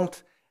jokes. You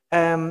don't,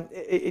 as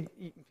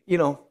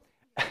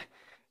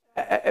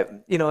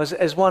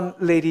one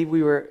lady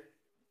who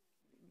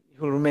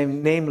will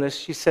remain nameless,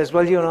 she says,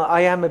 well,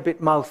 I am a bit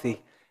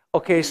mouthy.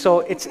 Okay,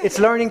 so it's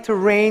learning to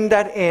rein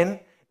that in.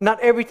 Not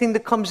everything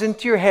that comes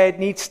into your head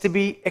needs to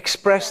be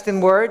expressed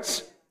in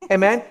words.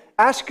 Amen?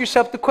 Ask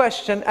yourself the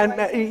question, and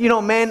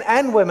men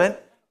and women,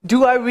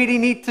 do I really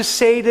need to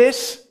say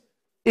this?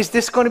 Is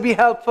this going to be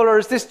helpful, or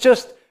is this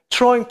just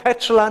throwing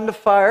petrol on the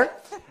fire?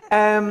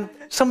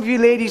 Some of you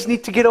ladies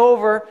need to get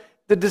over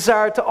the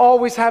desire to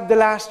always have the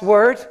last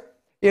word,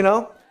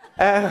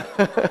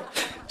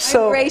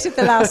 So, I'm great at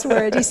the last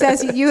word. He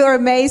says you are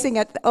amazing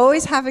at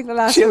always having the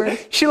last word.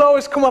 She'll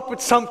always come up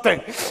with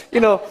something,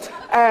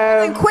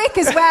 And quick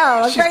as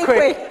well. She's very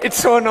quick. It's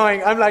so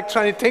annoying. I'm like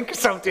trying to think of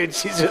something.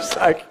 She's just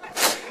like,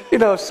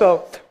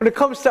 So when it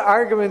comes to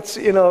arguments,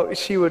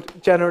 she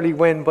would generally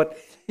win. But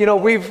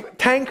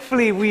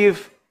thankfully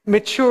we've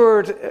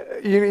matured,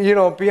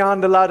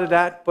 beyond a lot of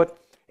that. But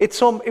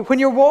it's when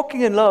you're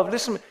walking in love.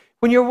 Listen,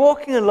 when you're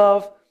walking in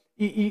love,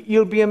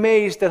 you'll be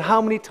amazed at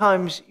how many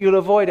times you'll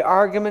avoid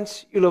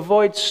arguments, you'll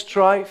avoid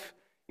strife,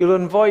 you'll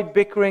avoid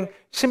bickering,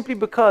 simply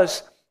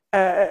because,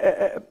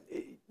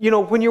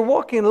 when you're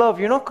walking in love,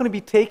 you're not going to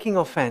be taking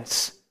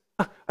offense.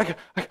 I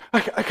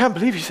can't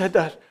believe you said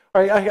that.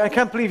 Or I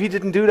can't believe he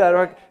didn't do that.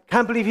 Or I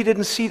can't believe he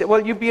didn't see that.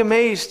 Well, you'd be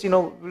amazed,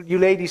 you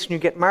ladies, when you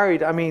get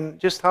married. I mean,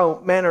 just how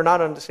men are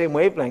not on the same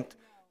wavelength.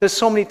 There's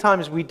so many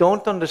times we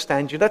don't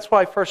understand you. That's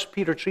why 1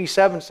 Peter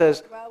 3:7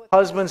 says,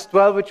 husbands,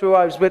 dwell with your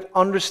wives with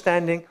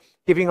understanding,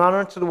 giving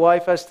honor to the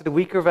wife as to the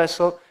weaker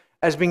vessel,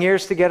 as being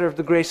heirs together of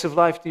the grace of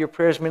life, that your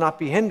prayers may not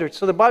be hindered.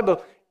 So the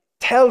Bible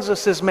tells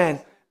us as men,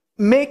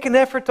 make an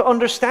effort to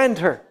understand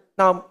her.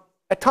 Now,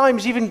 at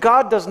times, even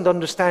God doesn't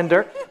understand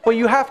her, but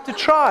you have to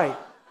try.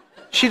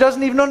 She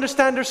doesn't even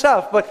understand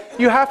herself, but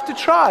you have to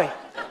try.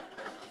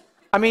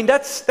 I mean,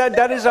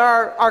 that is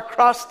our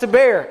cross to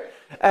bear.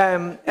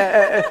 But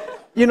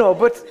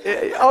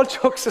all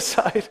jokes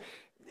aside,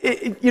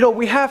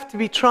 we have to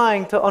be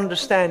trying to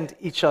understand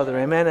each other,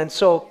 amen? And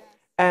so,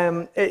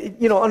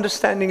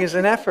 understanding is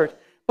an effort.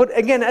 But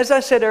again, as I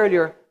said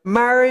earlier,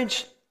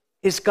 marriage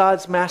is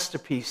God's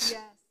masterpiece.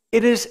 Yes.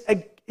 It is,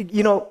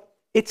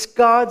 it's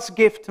God's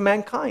gift to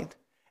mankind.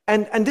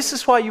 And this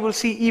is why you will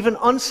see even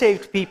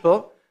unsaved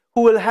people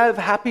who will have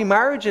happy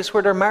marriages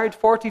where they're married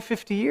 40,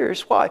 50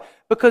 years. Why?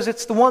 Because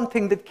it's the one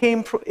thing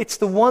it's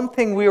the one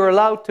thing we were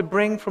allowed to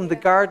bring from the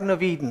Garden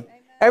of Eden.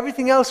 Amen.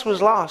 Everything else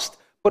was lost.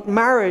 But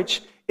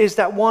marriage is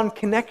that one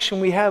connection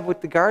we have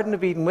with the Garden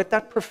of Eden, with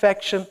that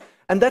perfection.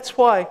 And that's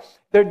why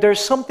there's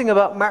something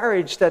about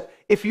marriage that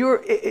if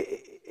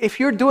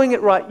you're doing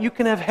it right, you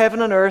can have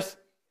heaven on earth.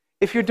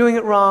 If you're doing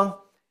it wrong,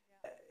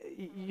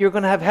 you're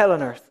going to have hell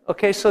on earth.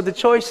 Okay, so the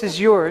choice is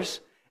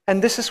yours.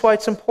 And this is why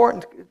it's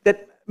important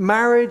that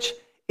marriage,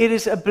 it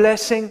is a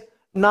blessing,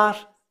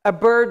 not a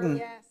burden.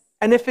 Yes.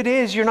 And if it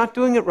is, you're not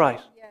doing it right.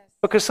 Yes.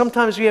 Because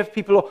sometimes we have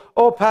people,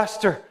 oh,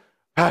 Pastor,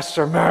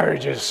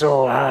 marriage is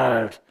so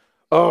hard.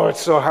 Oh,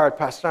 it's so hard,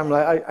 Pastor. I'm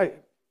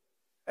like,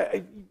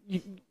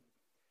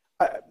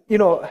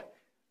 you're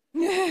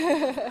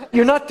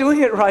not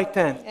doing it right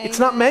then. Amen. It's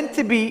not meant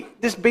to be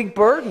this big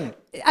burden.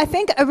 I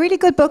think a really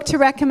good book to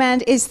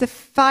recommend is The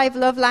 5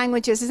 Love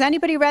Languages. Has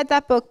anybody read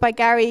that book by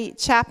Gary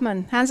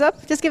Chapman? Hands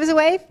up, just give us a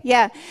wave.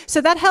 Yeah.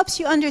 So that helps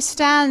you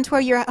understand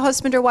where your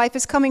husband or wife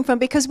is coming from,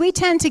 because we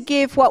tend to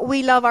give what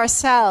we love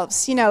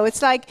ourselves.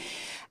 It's like,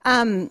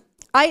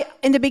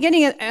 in the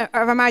beginning of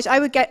our marriage, I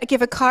would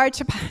give a card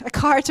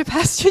to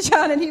Pastor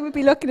John, and he would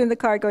be looking in the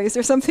card going, is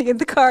there something in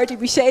the card? He'd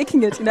be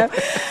shaking it,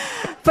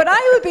 But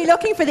I would be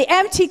looking for the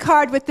empty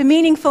card with the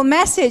meaningful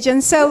message.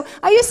 And so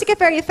I used to get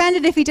very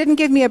offended if he didn't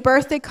give me a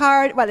birthday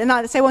card. Well,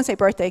 I won't say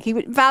birthday.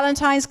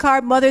 Valentine's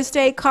card, Mother's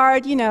Day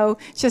card,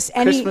 just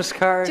any Christmas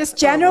card, just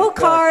general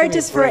card,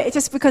 just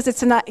because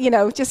it's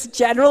just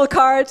general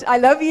card. I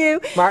love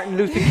you. Martin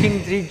Luther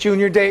King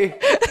Jr. Day.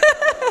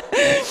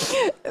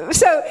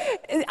 So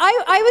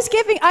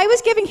I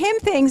was giving him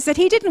things that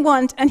he didn't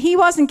want, and he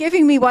wasn't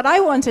giving me what I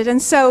wanted. And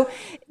so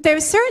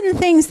there's certain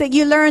things that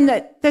you learn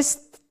that there's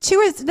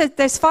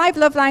 5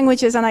 love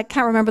languages, and I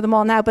can't remember them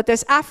all now, but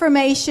there's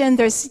affirmation,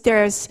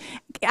 there's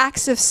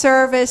acts of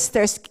service,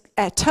 there's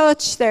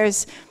touch,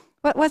 there's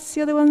what's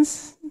the other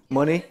ones?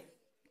 Money.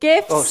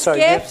 Gifts. Oh, sorry,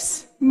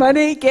 gifts.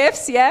 Money,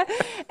 gifts, yeah.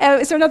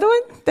 Is there another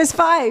one? There's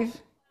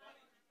 5.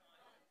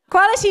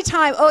 Quality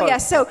time. Oh,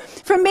 yes. So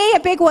for me, a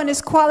big one is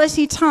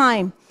quality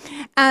time.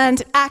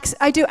 And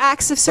I do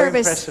acts of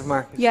service. Very impressive,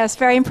 Marcus. Yes,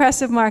 very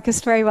impressive, Marcus.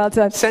 Very well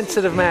done.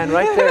 Sensitive man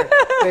right there,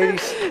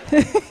 ladies.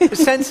 The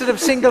sensitive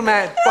single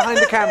man behind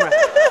the camera.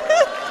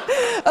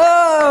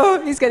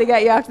 Oh, he's going to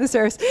get you after the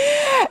service.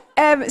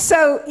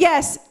 So,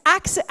 yes,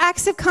 acts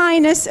of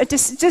kindness,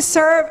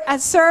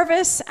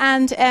 service,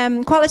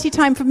 and quality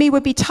time for me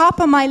would be top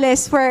on my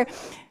list, where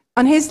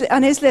on his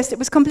list, it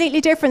was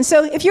completely different.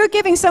 So if you're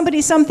giving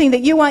somebody something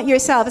that you want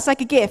yourself, it's like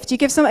a gift. You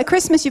give at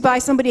Christmas, you buy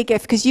somebody a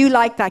gift because you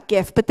like that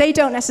gift, but they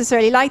don't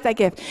necessarily like that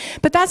gift.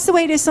 But that's the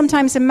way it is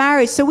sometimes in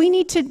marriage. So we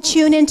need to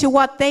tune into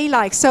what they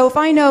like. So if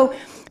I know,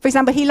 for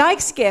example, he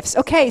likes gifts,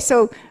 okay,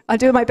 so I'll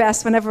do my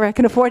best whenever I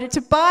can afford it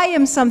to buy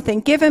him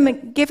something, give him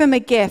a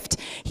gift.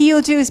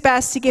 He'll do his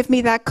best to give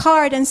me that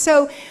card. And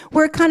so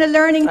we're kind of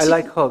learning to... I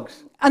like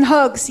hugs. And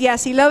hugs,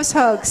 yes, he loves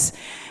hugs.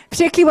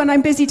 Particularly when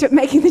I'm busy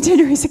making the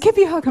dinner. He said, give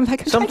me a hug. I'm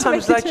like,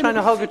 sometimes like trying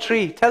to hug a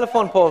tree,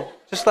 telephone pole,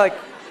 just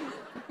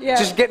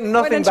getting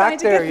nothing back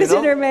there, to get the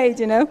dinner made,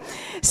 So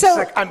it's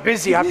like, I'm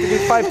busy, I have to do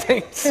 5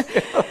 things.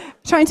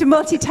 Trying to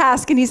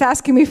multitask, and he's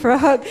asking me for a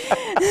hug.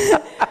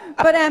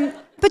 But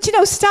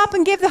stop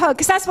and give the hug,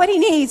 because that's what he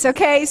needs,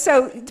 okay?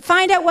 So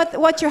find out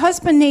what your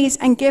husband needs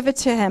and give it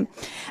to him.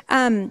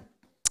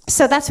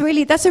 So that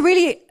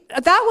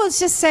will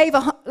just save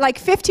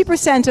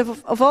 50%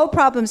 of all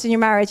problems in your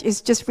marriage, is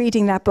just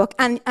reading that book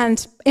and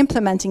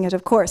implementing it,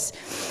 of course.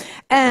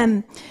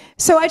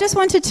 So I just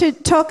wanted to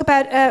talk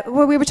about,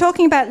 where we were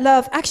talking about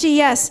love. Actually,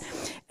 yes,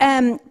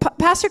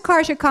 Pastor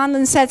Carter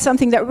Conlon said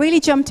something that really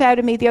jumped out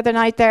at me the other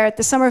night there at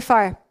the Summer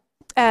Fire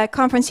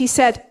conference. He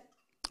said,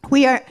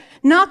 we are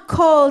not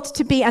called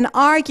to be an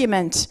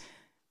argument,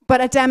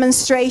 but a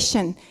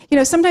demonstration.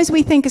 Sometimes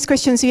we think as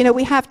Christians,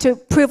 we have to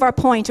prove our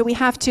point, or we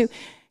have to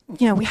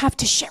share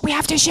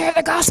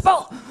the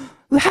gospel.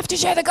 We have to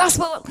share the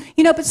gospel.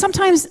 But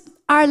sometimes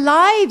our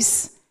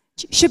lives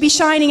should be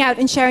shining out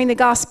and sharing the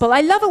gospel.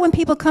 I love it when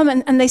people come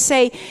and they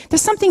say,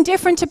 there's something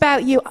different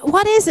about you.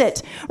 What is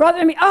it? Rather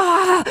than me,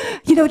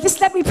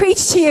 just let me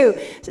preach to you.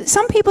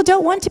 Some people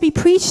don't want to be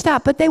preached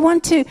at, but they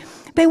want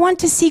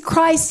to see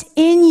Christ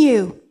in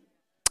you.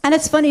 And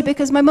it's funny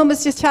because my mum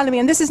was just telling me,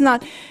 and this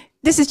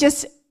is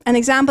just an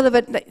example of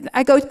it.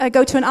 I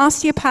go to an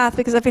osteopath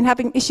because I've been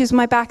having issues with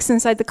my back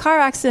since I had the car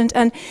accident,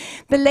 and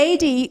the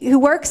lady who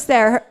works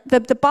there,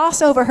 the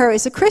boss over her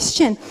is a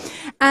Christian,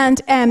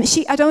 and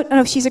I don't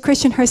know if she's a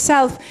Christian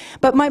herself,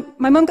 but my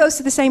mum goes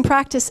to the same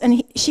practice,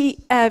 and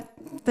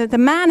the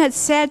man had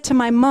said to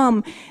my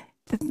mum,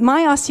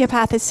 my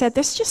osteopath had said,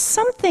 there's just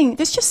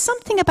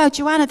something about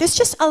Joanna, there's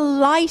just a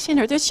light in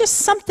her, there's just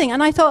something.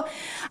 And I thought,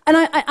 and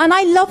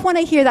I love when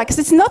I hear that, because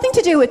it's nothing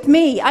to do with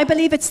me. I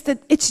believe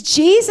it's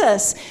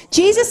Jesus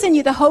in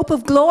you, the hope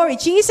of glory,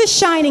 Jesus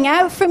shining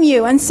out from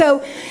you. And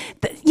so,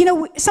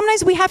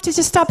 sometimes we have to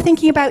just stop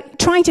thinking about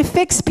trying to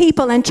fix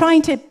people and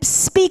trying to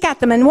speak at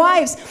them. And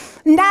wives,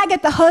 nag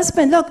at the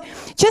husband. Look,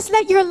 just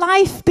let your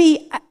life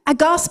be a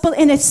gospel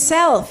in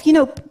itself.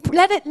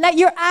 Let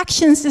your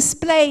actions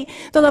display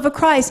the love of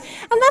Christ.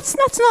 And that's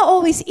not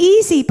always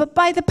easy, but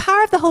by the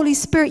power of the Holy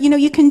Spirit,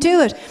 you can do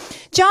it.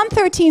 John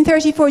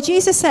 13:34,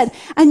 Jesus said,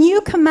 "A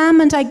new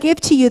commandment I give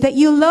to you, that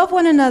you love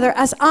one another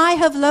as I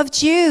have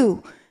loved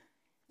you."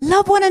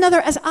 Love one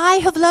another as I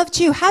have loved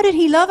you. How did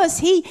he love us?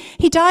 He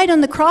died on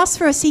the cross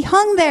for us. He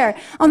hung there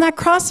on that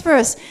cross for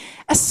us.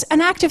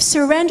 An act of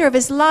surrender of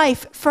his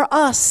life for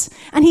us.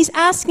 And he's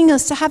asking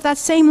us to have that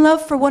same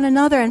love for one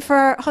another and for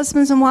our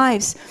husbands and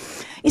wives.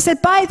 He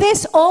said, "By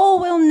this all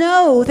will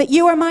know that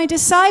you are my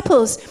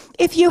disciples,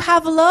 if you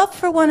have love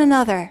for one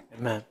another."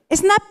 Amen.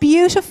 Isn't that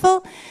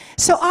beautiful?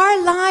 So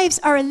our lives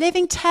are a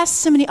living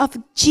testimony of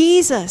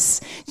Jesus.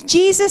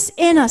 Jesus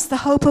in us, the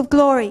hope of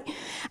glory.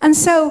 And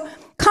so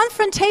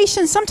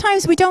confrontation,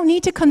 sometimes we don't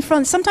need to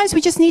confront. Sometimes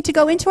we just need to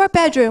go into our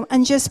bedroom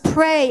and just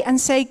pray and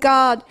say,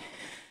 God,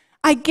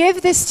 I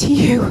give this to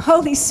you,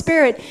 Holy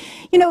Spirit.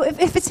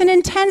 If it's an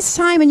intense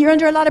time and you're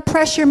under a lot of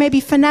pressure,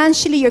 maybe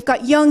financially, you've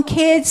got young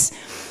kids,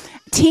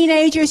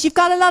 teenagers, you've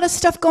got a lot of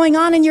stuff going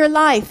on in your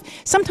life.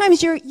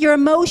 Sometimes your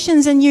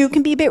emotions and you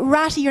can be a bit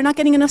ratty, you're not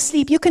getting enough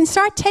sleep. You can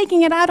start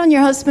taking it out on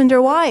your husband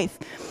or wife.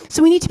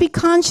 So we need to be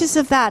conscious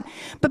of that.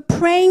 But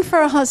praying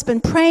for a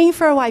husband, praying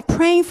for a wife,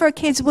 praying for our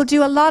kids will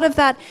do a lot of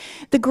that,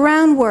 the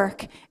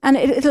groundwork. And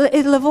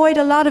it'll avoid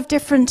a lot of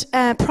different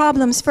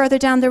problems further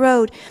down the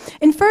road.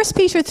 In 1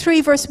 Peter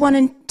 3, verse 1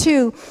 and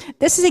 2,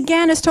 this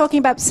is talking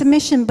about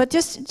submission, but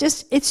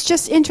it's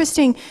just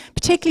interesting,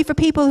 particularly for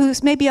people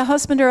who's maybe a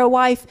husband or a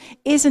wife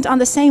isn't on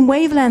the same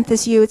wavelength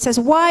as you. It says,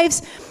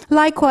 "Wives,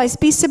 likewise,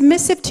 be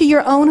submissive to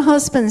your own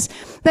husbands,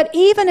 that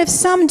even if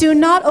some do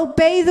not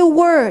obey the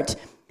word,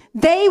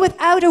 they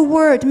without a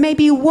word may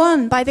be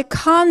won by the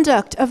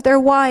conduct of their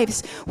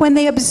wives when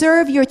they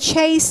observe your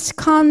chaste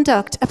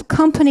conduct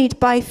accompanied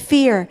by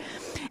fear."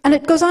 And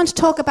it goes on to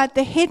talk about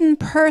the hidden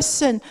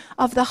person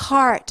of the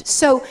heart.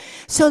 So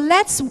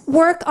let's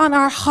work on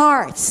our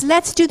hearts.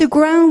 Let's do the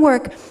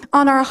groundwork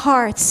on our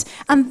hearts.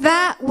 And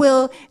that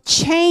will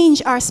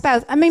change our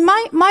spouse. I mean,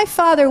 my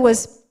father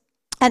was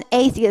an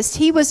atheist.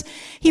 He was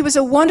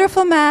a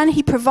wonderful man.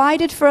 He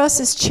provided for us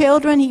as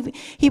children.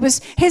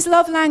 His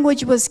love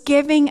language was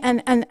giving,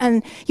 and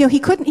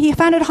he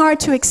found it hard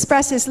to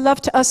express his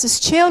love to us as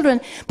children.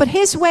 But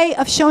his way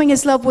of showing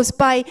his love was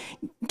by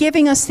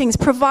giving us things,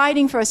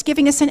 providing for us,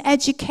 giving us an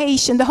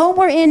education. The home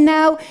we're in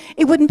now,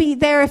 it wouldn't be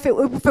there if it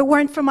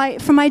weren't for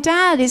my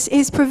dad,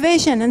 his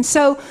provision. And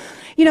so,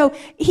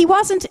 he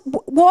wasn't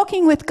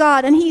walking with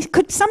God, and he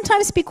could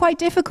sometimes be quite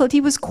difficult. He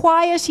was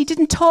quiet. He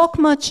didn't talk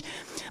much.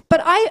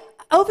 But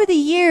over the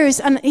years,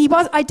 and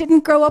I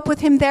didn't grow up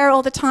with him there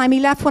all the time. He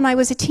left when I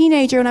was a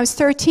teenager and I was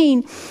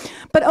 13.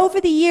 But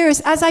over the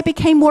years, as I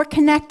became more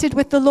connected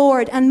with the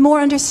Lord and more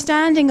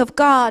understanding of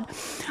God,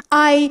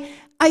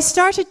 I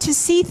started to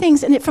see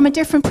things from a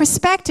different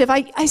perspective.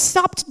 I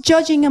stopped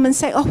judging him and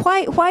say, "Oh,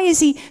 why is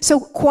he so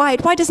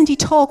quiet? Why doesn't he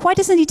talk? Why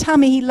doesn't he tell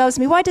me he loves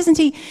me? Why doesn't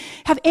he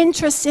have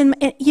interest in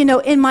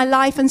my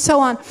life?" and so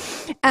on.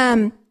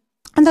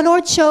 And the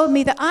Lord showed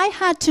me that I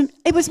had to,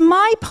 it was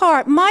my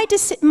part, my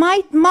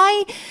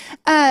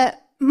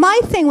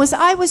thing was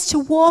I was to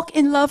walk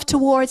in love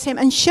towards him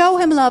and show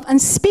him love and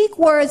speak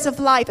words of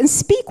life and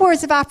speak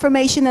words of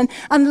affirmation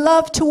and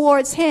love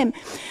towards him.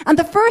 And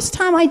the first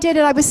time I did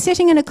it, I was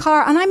sitting in a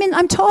car, and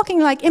I'm talking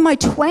like in my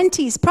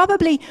 20s,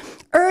 probably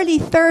early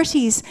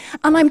 30s,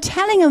 and I'm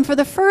telling him for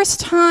the first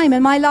time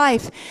in my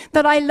life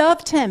that I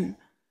loved him.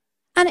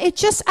 And it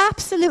just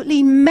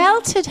absolutely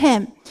melted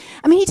him.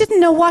 I mean, he didn't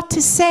know what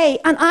to say.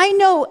 And I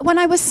know when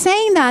I was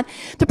saying that,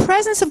 the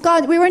presence of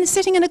God, we were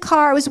sitting in a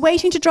car, I was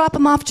waiting to drop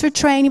him off to a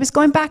train. He was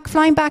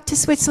flying back to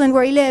Switzerland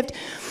where he lived.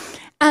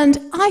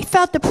 And I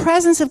felt the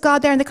presence of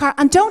God there in the car.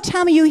 And don't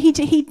tell me he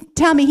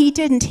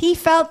didn't. He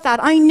felt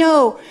that, I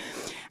know.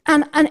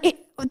 And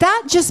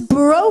that just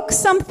broke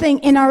something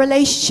in our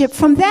relationship.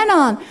 From then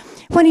on,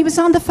 when he was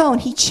on the phone,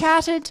 he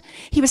chatted,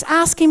 he was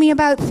asking me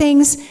about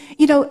things,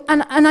 you know,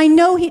 and I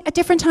know at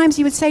different times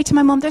he would say to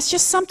my mum, there's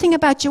just something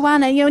about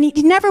Joanna, you know, and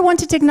he never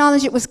wanted to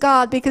acknowledge it was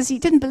God because he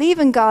didn't believe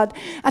in God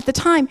at the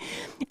time.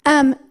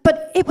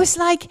 But it was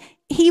like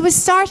he was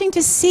starting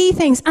to see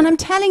things. And I'm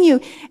telling you,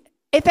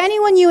 if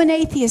anyone knew an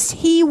atheist,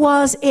 he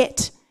was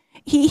it.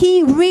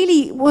 He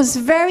really was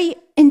very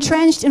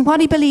entrenched in what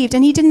he believed,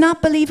 and he did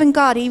not believe in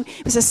God. He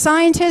was a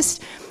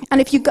scientist,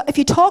 and if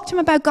you talked to him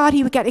about God,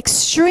 he would get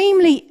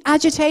extremely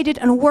agitated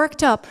and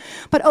worked up.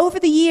 But over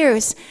the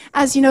years,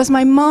 as you know, as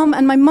my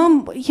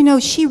mum, you know,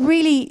 she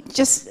really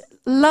just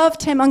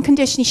loved him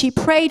unconditionally. She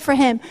prayed for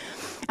him,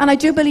 and I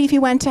do believe he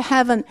went to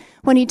heaven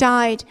when he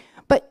died.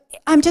 But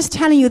I'm just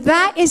telling you,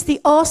 that is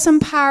the awesome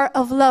power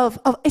of love.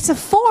 It's a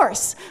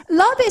force.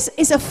 Love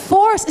is a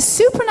force, a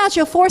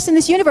supernatural force in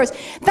this universe.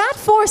 That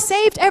force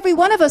saved every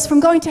one of us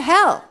from going to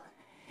hell.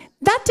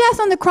 That death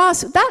on the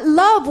cross, that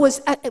love was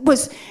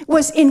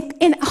in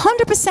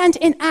 100%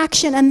 in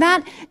action, and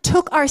that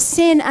took our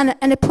sin and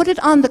it put it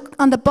on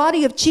the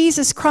body of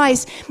Jesus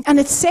Christ, and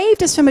it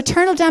saved us from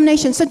eternal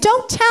damnation. So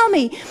don't tell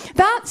me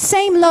that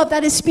same love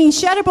that is being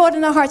shed abroad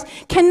in our hearts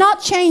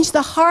cannot change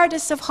the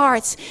hardest of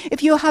hearts.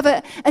 If you have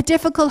a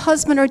difficult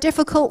husband or a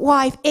difficult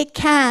wife, it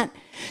can.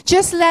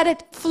 Just let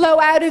it flow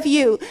out of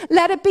you.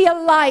 Let it be a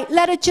light.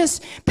 Let it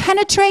just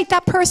penetrate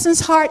that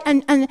person's heart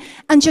and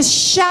just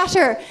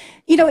shatter.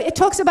 You know, it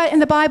talks about in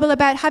the Bible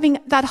about having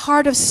that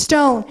heart of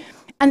stone,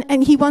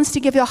 and he wants to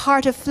give you a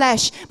heart of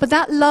flesh. But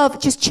that love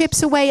just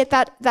chips away at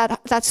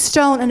that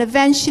stone, and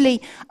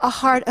eventually a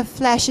heart of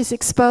flesh is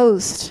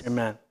exposed.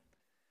 Amen.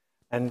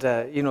 And,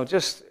 you know,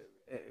 just,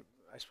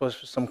 I suppose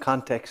for some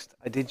context,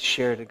 I did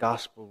share the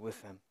gospel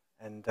with him.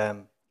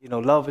 And, you know,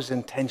 love is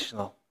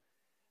intentional,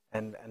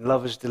 and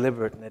love is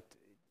deliberate. And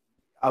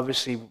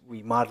obviously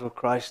we model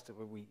Christ,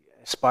 or we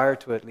aspire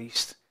to at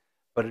least.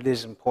 But it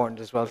is important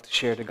as well to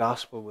share the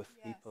gospel with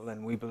people,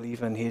 and we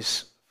believe in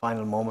his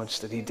final moments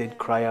that he did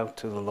cry out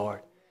to the Lord.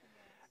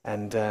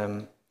 And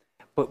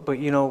but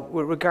you know,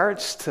 with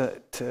regards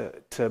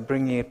to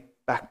bringing it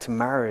back to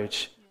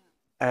marriage,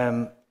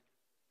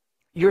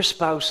 your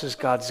spouse is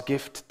God's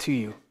gift to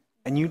you,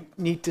 and you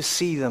need to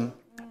see them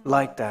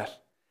like that.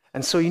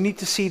 And so you need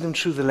to see them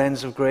through the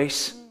lens of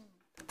grace,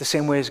 the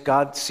same way as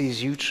God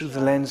sees you through the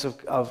lens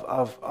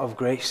of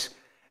grace.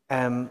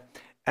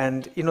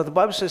 And, you know, the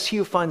Bible says, he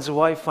who finds a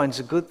wife finds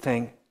a good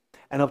thing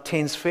and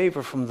obtains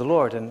favor from the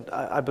Lord. And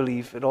I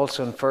believe it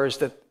also infers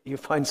that he who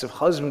finds a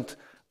husband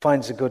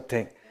finds a good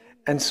thing.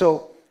 And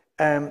so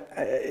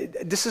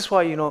this is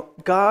why, you know,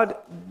 God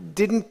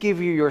didn't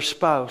give you your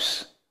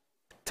spouse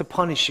to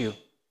punish you,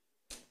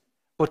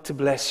 but to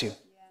bless you.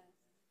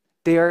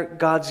 They are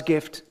God's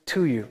gift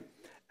to you.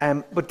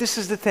 But this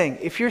is the thing.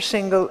 If you're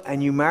single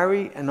and you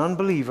marry an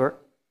unbeliever,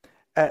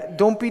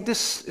 don't be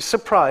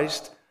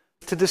surprised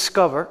to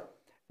discover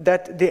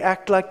that they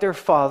act like their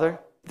father,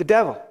 the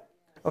devil.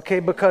 Okay,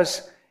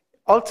 because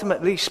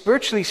ultimately,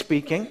 spiritually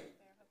speaking,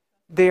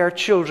 they are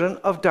children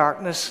of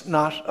darkness,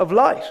 not of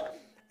light.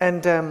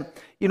 And,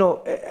 you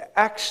know,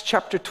 Acts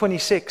chapter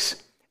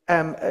 26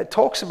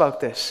 talks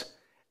about this.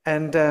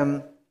 And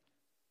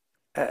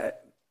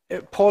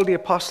Paul the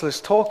apostle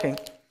is talking,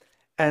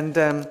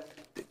 and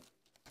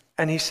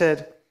he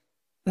said,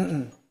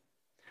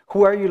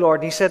 "Who are you, Lord?"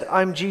 And he said,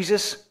 "I'm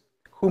Jesus,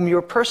 whom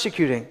you're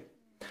persecuting.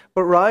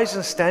 But rise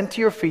and stand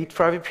to your feet,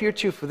 for I have appeared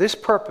to you for this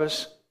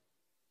purpose,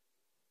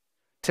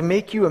 to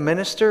make you a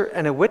minister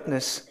and a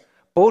witness,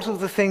 both of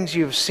the things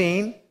you have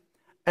seen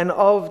and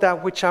of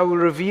that which I will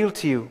reveal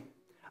to you.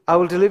 I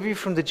will deliver you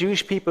from the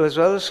Jewish people as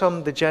well as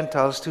from the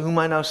Gentiles, to whom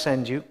I now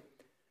send you,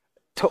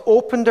 to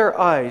open their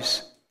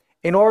eyes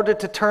in order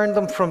to turn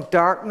them from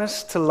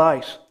darkness to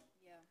light,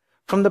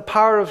 from the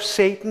power of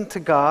Satan to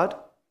God,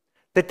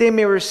 that they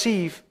may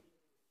receive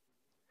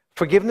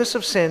forgiveness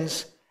of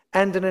sins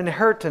and an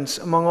inheritance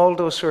among all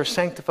those who are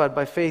sanctified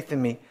by faith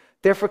in me.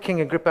 Therefore, King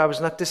Agrippa, I was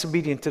not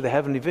disobedient to the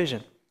heavenly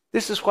vision."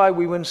 This is why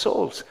we win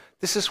souls.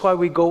 This is why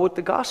we go with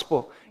the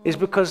gospel, is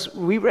because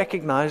we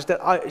recognize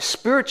that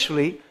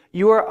spiritually,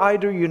 you are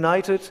either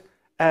united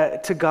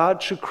to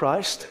God through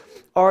Christ,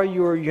 or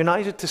you're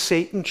united to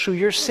Satan through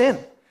your sin.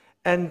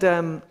 And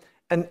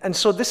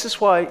so this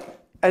is why,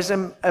 as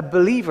a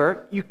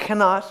believer, you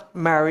cannot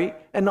marry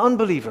an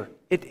unbeliever.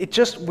 It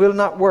just will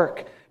not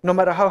work, no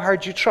matter how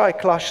hard you try.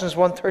 Colossians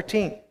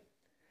 1:13.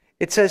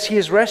 It says, "He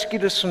has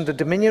rescued us from the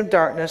dominion of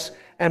darkness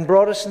and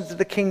brought us into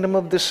the kingdom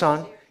of the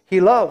Son he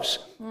loves."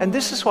 And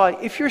this is why,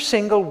 if you're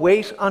single,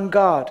 wait on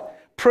God.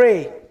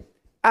 Pray.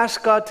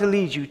 Ask God to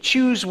lead you.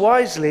 Choose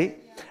wisely,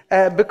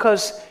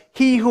 because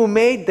he who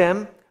made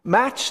them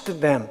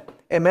matched them.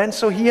 Amen?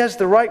 So he has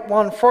the right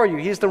one for you.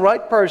 He's the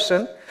right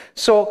person.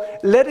 So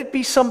let it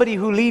be somebody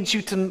who leads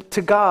you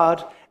to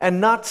God, and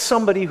not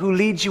somebody who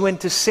leads you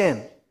into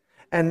sin.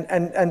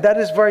 And that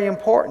is very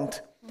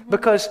important,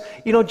 because,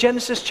 you know,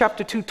 Genesis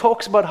chapter 2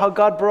 talks about how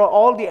God brought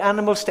all the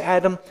animals to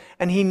Adam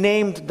and he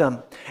named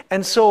them.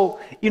 And so,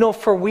 you know,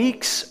 for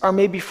weeks or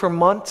maybe for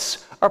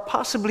months or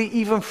possibly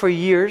even for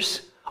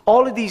years,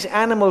 all of these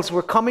animals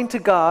were coming to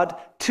God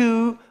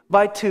to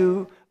by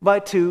two, by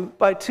two,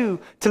 by two,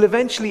 till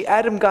eventually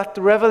Adam got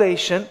the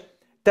revelation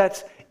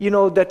that,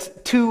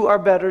 that two are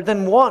better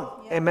than one.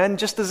 Yeah. Amen.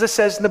 Just as it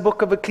says in the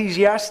book of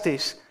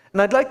Ecclesiastes.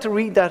 And I'd like to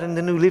read that in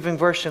the New Living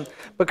Version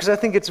because I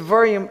think it's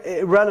very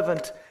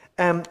relevant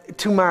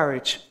to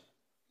marriage.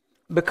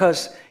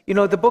 Because,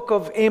 the book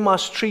of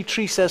Amos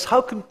 3:3 says,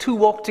 how can two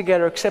walk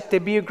together except they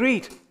be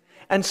agreed?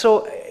 And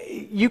so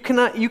you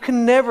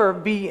can never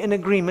be in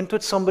agreement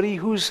with somebody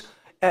who's,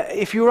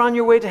 if you're on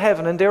your way to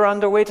heaven and they're on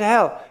their way to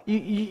hell,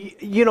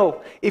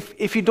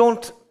 if you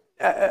don't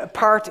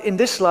part in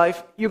this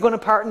life, you're going to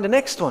part in the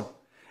next one.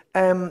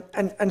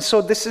 And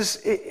so this is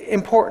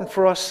important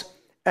for us,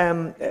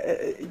 to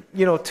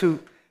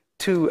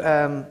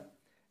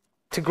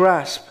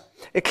grasp.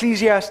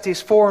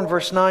 Ecclesiastes 4 and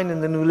verse 9 in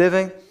the New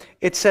Living,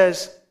 it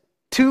says,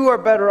 two are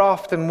better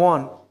off than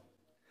one,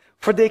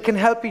 for they can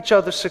help each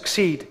other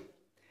succeed.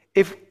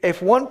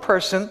 If one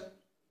person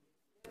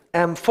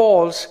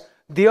falls,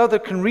 the other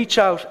can reach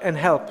out and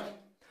help.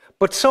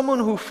 But someone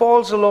who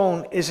falls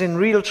alone is in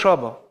real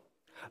trouble.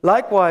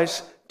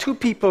 Likewise, two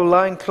people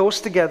lying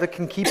close together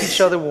can keep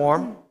each other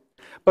warm.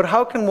 But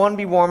how can one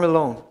be warm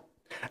alone?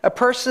 A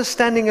person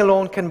standing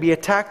alone can be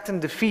attacked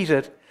and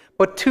defeated,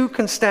 but two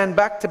can stand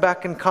back to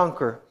back and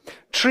conquer.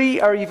 Three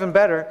are even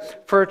better,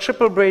 for a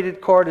triple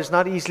braided cord is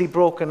not easily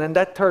broken, and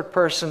that third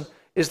person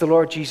is the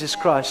Lord Jesus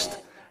Christ.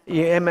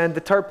 Yeah, amen. The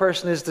third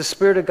person is the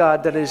Spirit of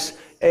God that is,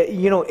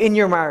 in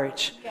your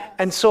marriage.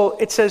 And so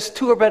it says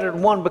two are better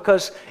than one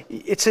because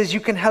it says you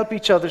can help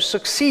each other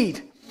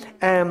succeed.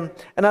 And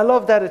I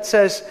love that it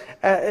says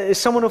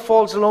someone who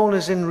falls alone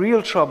is in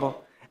real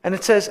trouble. And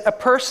it says a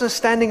person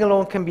standing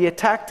alone can be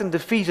attacked and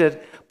defeated,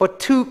 but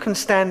two can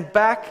stand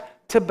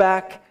back to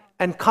back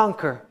and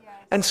conquer.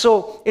 And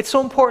so it's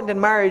so important in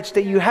marriage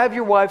that you have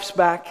your wife's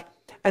back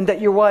and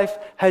that your wife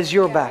has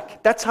your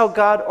back. That's how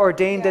God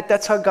ordained it.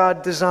 That's how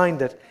God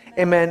designed it.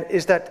 Amen.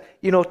 Is that,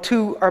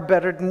 two are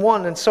better than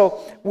one. And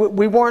so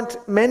we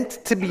weren't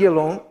meant to be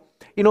alone.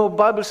 The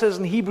Bible says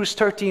in Hebrews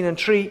 13 and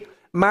 3,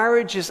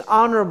 marriage is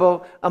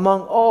honorable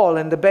among all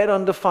and the bed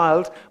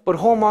undefiled, but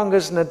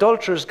whoremongers and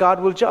adulterers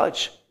God will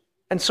judge.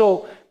 And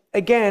so,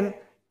 again,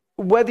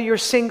 whether you're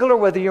single or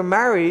whether you're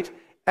married,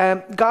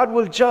 God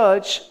will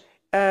judge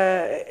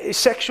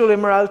sexual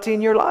immorality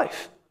in your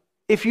life.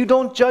 If you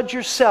don't judge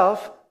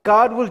yourself,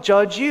 God will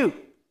judge you.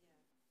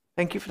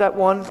 Thank you for that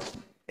one.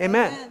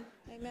 Amen.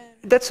 Amen.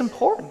 That's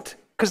important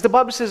because the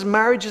Bible says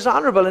marriage is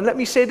honorable. And let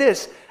me say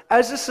this,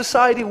 as a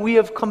society, we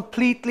have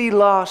completely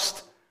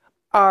lost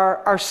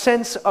our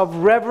sense of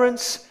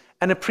reverence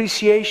and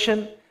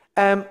appreciation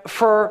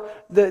for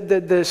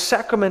the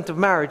sacrament of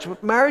marriage.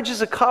 Marriage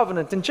is a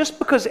covenant, and just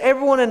because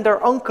everyone and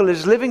their uncle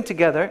is living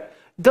together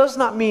does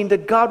not mean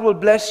that God will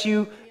bless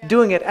you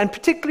doing it. And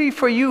particularly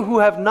for you who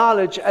have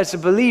knowledge as a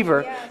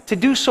believer, to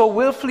do so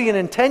willfully and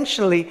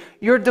intentionally,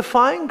 you're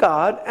defying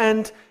God.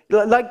 And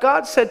like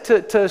God said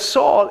to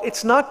Saul,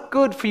 it's not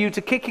good for you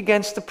to kick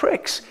against the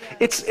pricks.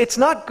 It's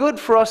not good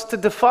for us to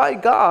defy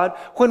God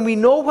when we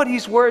know what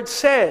His Word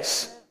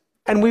says.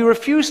 And we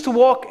refuse to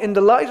walk in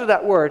the light of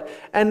that word.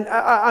 And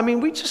I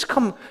mean, we just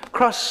come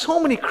across so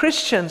many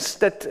Christians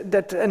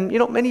that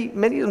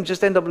many of them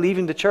just end up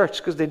leaving the church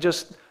because they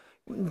just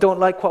don't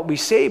like what we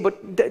say.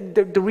 But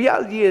the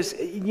reality is,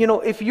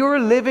 if you're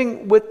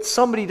living with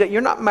somebody that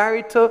you're not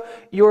married to,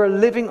 you're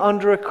living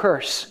under a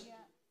curse.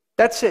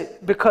 That's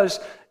it. Because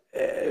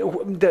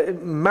the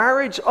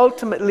marriage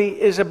ultimately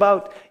is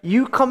about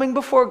you coming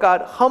before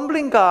God,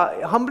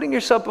 humbling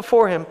yourself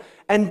before Him,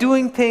 and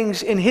doing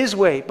things in His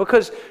way.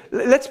 Because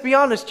let's be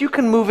honest, you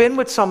can move in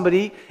with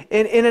somebody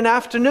in an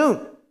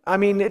afternoon. I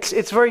mean,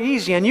 it's very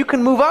easy, and you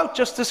can move out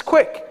just as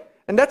quick.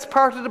 And that's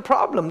part of the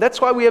problem. That's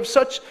why we have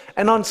such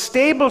an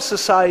unstable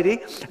society.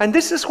 And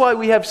this is why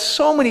we have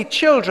so many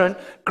children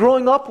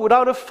growing up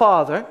without a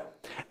father.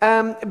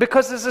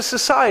 Because as a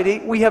society,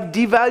 we have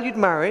devalued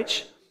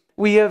marriage.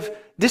 We have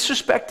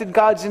disrespected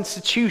God's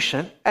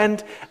institution.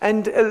 And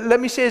let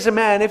me say as a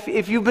man,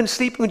 if you've been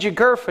sleeping with your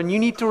girlfriend, you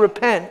need to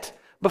repent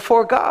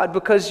before God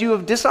because you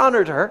have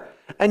dishonored her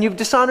and you've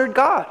dishonored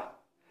God.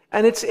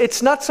 And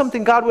it's not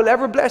something God will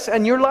ever bless.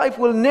 And your life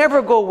will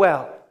never go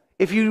well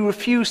if you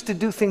refuse to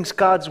do things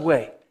God's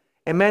way.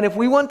 Amen. If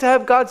we want to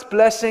have God's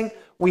blessing,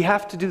 we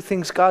have to do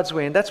things God's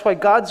way. And that's why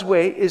God's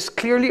way is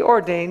clearly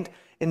ordained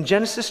in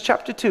Genesis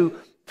chapter 2.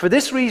 For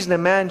this reason, a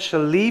man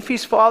shall leave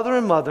his father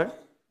and mother,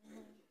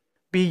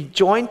 be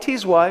joined to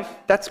his wife.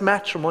 That's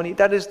matrimony.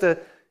 That is the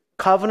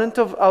covenant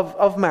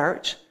of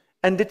marriage.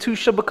 And the two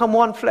shall become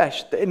one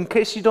flesh. In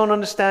case you don't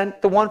understand,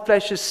 the one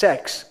flesh is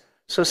sex.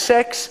 So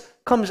sex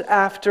comes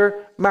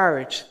after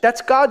marriage.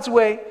 That's God's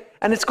way.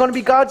 And it's going to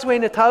be God's way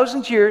in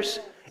 1,000 years.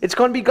 It's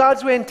going to be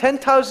God's way in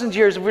 10,000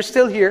 years if we're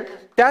still here.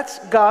 That's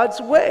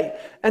God's way.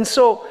 And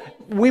so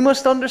we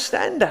must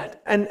understand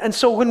that. And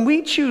so when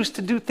we choose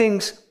to do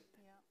things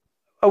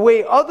a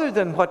way other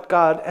than what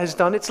God has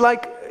done, it's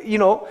like,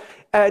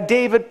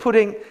 David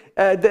putting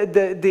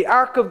the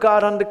ark of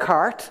God on the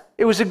cart.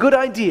 It was a good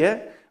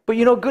idea, but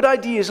good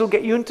ideas will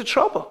get you into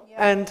trouble.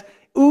 Yeah. And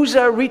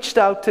Uzzah reached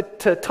out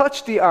to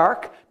touch the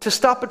ark to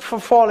stop it from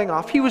falling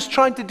off. He was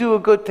trying to do a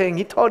good thing.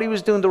 He thought he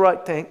was doing the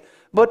right thing.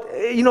 But,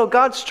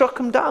 God struck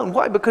him down.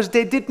 Why? Because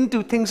they didn't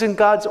do things in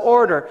God's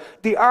order.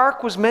 The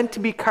ark was meant to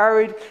be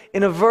carried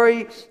in a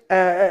very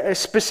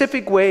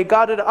specific way.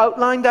 God had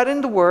outlined that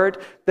in the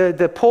Word.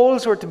 The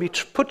poles were to be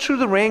put through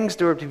the rings.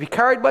 They were to be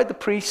carried by the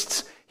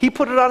priests. He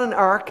put it on an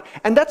ark.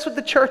 And that's what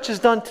the church has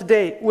done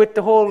today with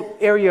the whole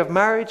area of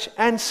marriage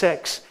and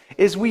sex,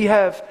 is we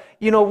have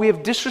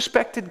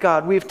disrespected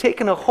God. We have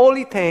taken a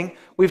holy thing,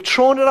 we've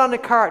thrown it on a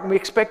cart, and we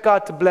expect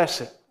God to bless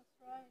it.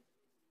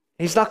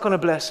 He's not going to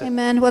bless it.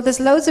 Amen. Well,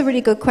 there's loads of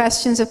really good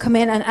questions have come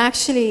in, and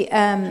actually,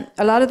 a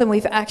lot of them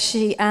we've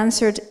actually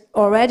answered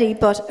already,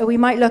 but we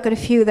might look at a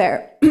few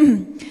there.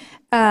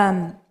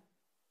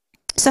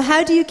 So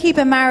how do you keep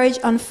a marriage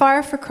on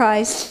fire for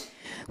Christ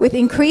with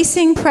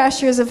increasing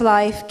pressures of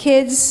life,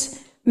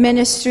 kids,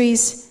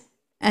 ministries,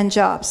 and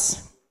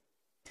jobs?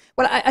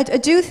 Well, I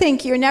do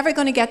think you're never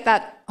going to get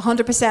that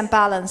 100%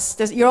 balance.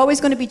 You're always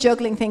going to be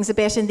juggling things a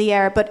bit in the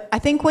air, but I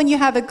think when you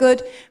have a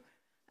good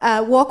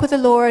walk with the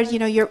Lord,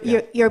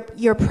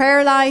 your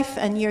prayer life,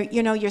 and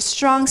you're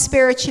strong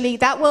spiritually,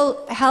 that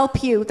will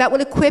help you, that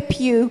will equip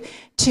you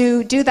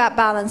to do that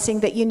balancing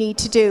that you need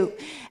to do.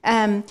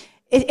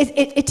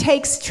 It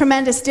takes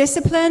tremendous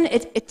discipline.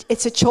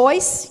 It's a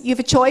choice. You have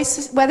a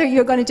choice whether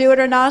you're going to do it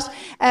or not,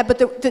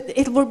 but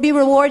it will be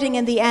rewarding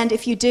in the end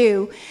if you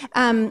do.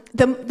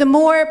 The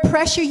more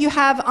pressure you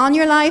have on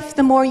your life,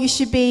 the more you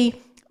should be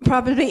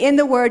probably in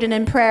the Word and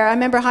in prayer. I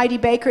remember Heidi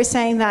Baker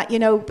saying that,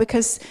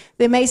 because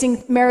the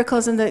amazing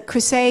miracles and the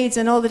crusades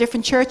and all the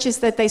different churches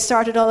that they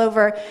started all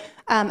over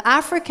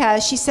Africa,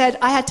 she said,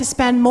 I had to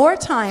spend more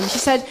time. She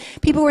said,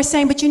 people were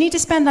saying, but you need to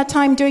spend that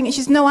time doing it.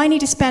 She said, no, I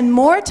need to spend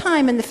more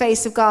time in the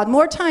face of God,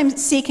 more time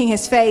seeking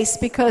His face,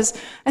 because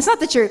it's not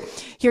that you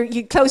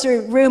close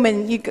your room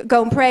and you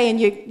go and pray and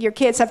your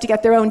kids have to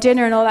get their own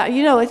dinner and all that.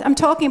 I'm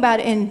talking about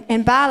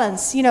in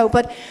balance,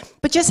 but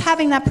just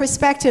having that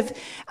perspective.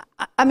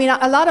 I mean,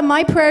 a lot of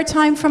my prayer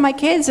time for my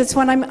kids, it's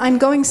when I'm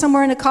going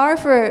somewhere in a car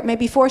for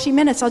maybe 40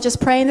 minutes. I'll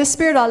just pray in the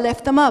Spirit. I'll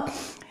lift them up.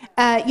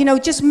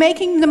 Just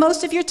making the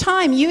most of your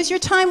time. Use your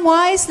time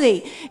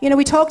wisely.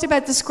 We talked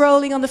about the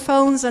scrolling on the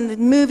phones and the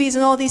movies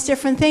and all these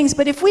different things.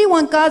 But if we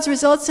want God's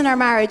results in our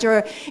marriage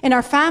or in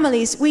our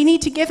families, we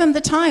need to give Him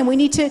the time. We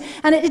need to,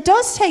 and it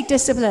does take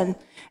discipline.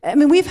 I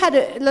mean, we've had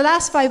the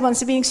last 5 months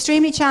have been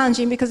extremely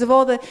challenging because of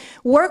all the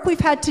work we've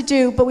had to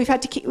do, but we've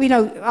had to keep,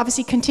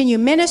 obviously continue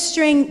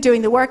ministering,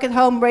 doing the work at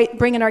home,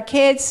 bringing our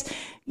kids,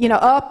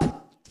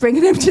 up,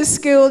 bringing them to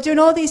school, doing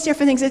all these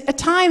different things. At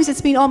times, it's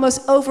been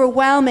almost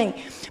overwhelming.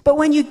 But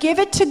when you give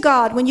it to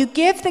God, when you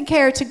give the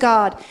care to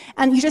God,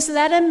 and you just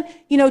let Him,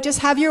 just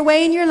have your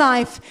way in your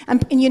life,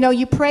 and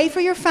you pray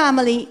for your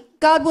family,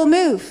 God will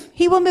move.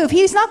 He will move.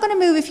 He's not going to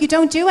move if you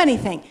don't do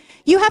anything.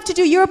 You have to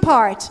do your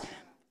part,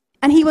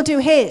 and He will do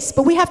His.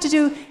 But we have to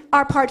do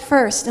our part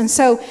first. And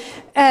so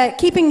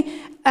keeping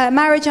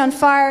marriage on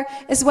fire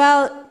as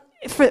well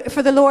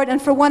for the Lord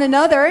and for one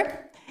another,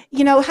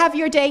 have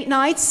your date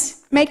nights.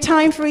 Make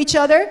time for each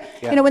other.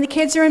 Yeah. When the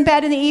kids are in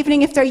bed in the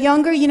evening, if they're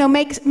younger,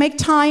 make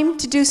time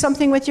to do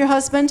something with your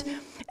husband.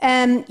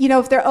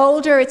 If they're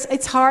older,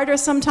 it's harder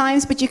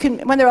sometimes, but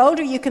when they're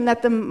older, you can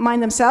let them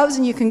mind themselves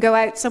and you can go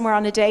out somewhere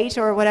on a date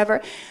or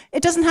whatever.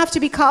 It doesn't have to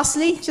be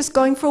costly, just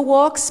going for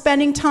walks,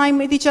 spending time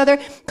with each other.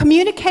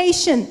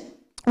 Communication.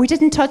 We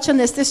didn't touch on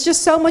this. There's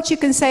just so much you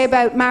can say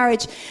about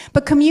marriage.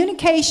 But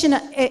communication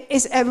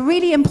is a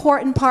really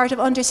important part of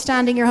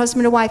understanding your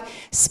husband or wife.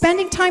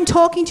 Spending time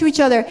talking to each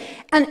other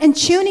and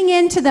tuning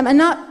into them and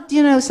not,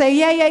 say,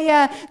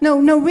 yeah.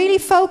 No, really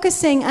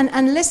focusing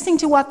and listening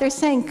to what they're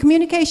saying.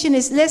 Communication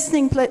is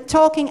listening,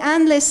 talking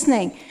and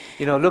listening.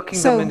 Looking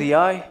them in the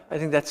eye, I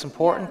think that's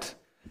important.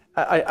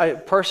 I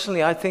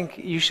personally, I think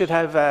you should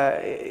have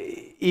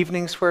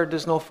evenings where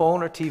there's no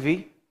phone or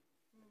TV.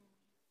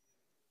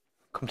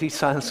 Complete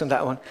silence on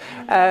that one.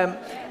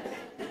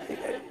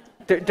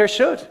 There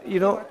should,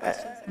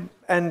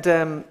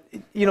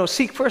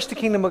 seek first the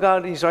kingdom of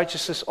God and His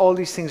righteousness, all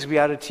these things will be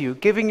added to you.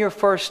 Giving your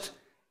first,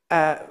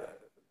 I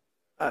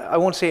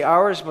won't say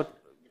hours, but,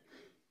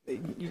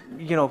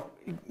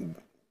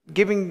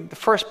 giving the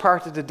first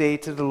part of the day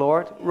to the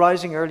Lord,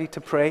 rising early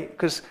to pray,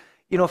 because,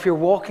 if you're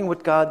walking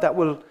with God, that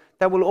will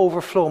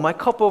overflow. My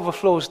cup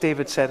overflows,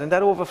 David said, and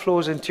that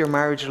overflows into your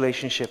marriage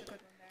relationship.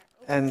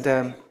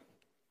 And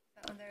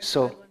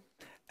so,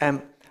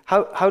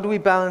 how do we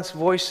balance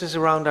voices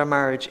around our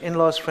marriage?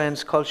 In-laws,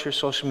 friends, culture,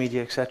 social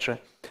media, etc.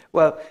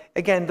 Well,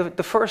 again,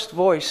 the first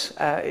voice,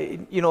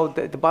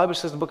 the Bible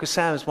says in the book of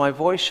Psalms, my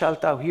voice shalt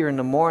thou hear in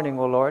the morning,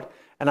 O Lord,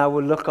 and I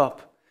will look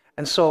up.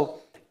 And so,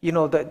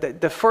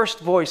 the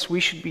first voice we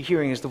should be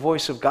hearing is the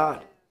voice of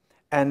God.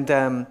 And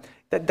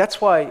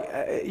that's why,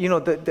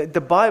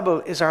 the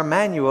Bible is our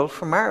manual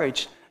for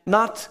marriage,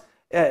 not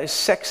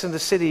Sex and the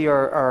City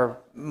or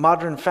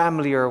Modern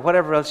Family or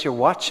whatever else you're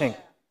watching.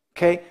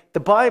 Okay, the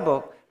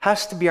Bible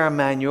has to be our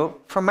manual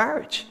for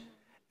marriage,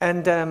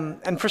 and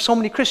for so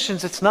many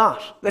Christians, it's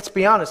not. Let's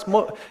be honest.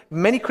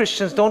 Many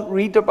Christians don't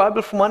read their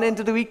Bible from one end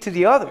of the week to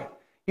the other.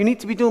 You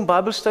need to be doing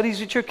Bible studies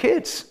with your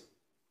kids.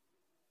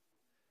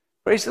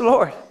 Praise the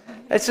Lord.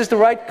 This is the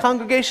right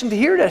congregation to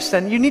hear this.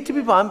 Then you need to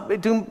be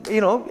doing,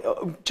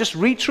 just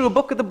read through a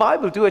book of the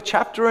Bible, do a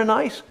chapter a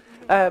night,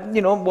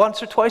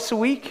 once or twice a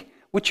week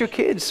with your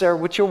kids or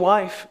with your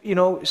wife.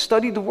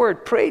 Study the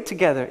Word, pray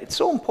together. It's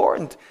so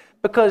important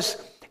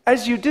because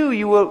as you do,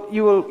 you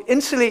will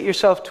insulate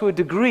yourself to a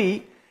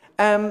degree.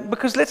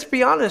 Because let's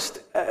be honest,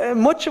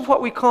 much of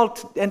what we call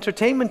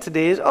entertainment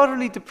today is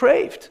utterly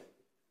depraved.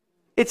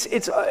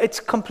 It's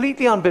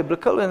completely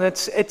unbiblical, and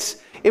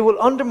it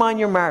will undermine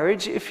your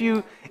marriage if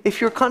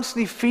you're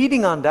constantly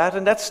feeding on that,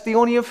 and that's the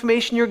only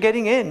information you're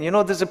getting in.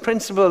 There's a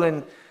principle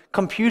in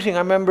computing. I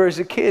remember as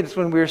a kid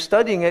when we were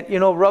studying it,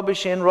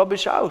 rubbish in,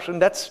 rubbish out,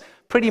 and that's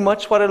pretty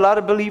much what a lot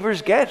of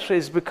believers get,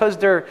 is because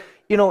they're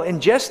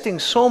ingesting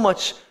so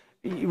much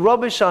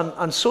rubbish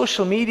on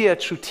social media,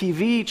 through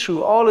TV,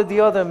 through all of the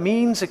other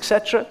means,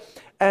 etc.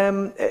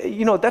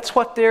 That's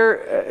what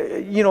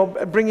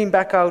they're bringing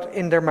back out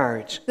in their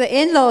marriage. The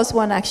in-laws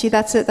one, actually,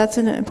 that's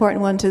an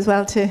important one as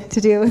well to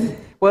deal with.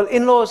 Well,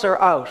 in-laws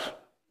are out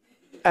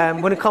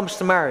when it comes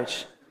to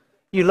marriage.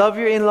 You love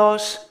your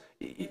in-laws.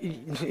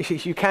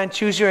 You can't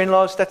choose your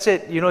in-laws. That's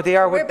it. They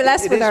are. We're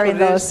blessed with our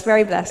in-laws.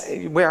 Very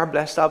blessed. We are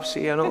blessed,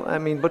 obviously.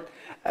 But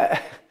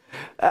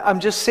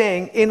I'm just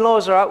saying,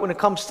 in-laws are out when it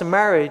comes to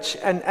marriage,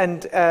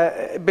 and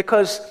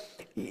because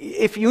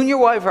if you and your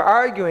wife are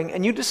arguing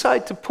and you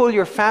decide to pull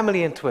your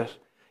family into it,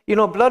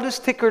 blood is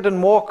thicker than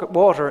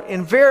water.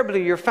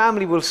 Invariably, your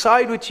family will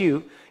side with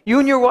you. You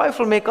and your wife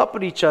will make up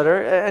with each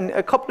other, and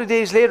a couple of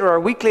days later or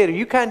a week later,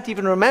 you can't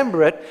even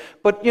remember it.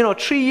 But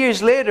 3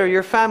 years later,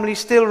 your family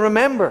still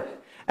remember,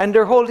 and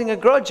they're holding a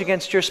grudge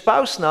against your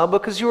spouse now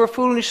because you were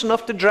foolish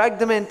enough to drag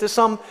them into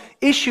some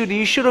issue that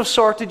you should have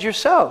sorted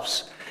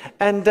yourselves.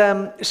 And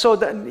so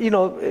that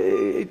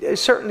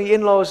certainly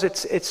in-laws,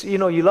 it's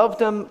you love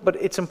them, but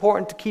it's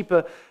important to keep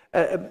a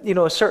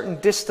certain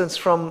distance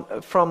from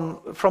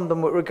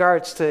them with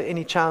regards to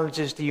any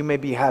challenges that you may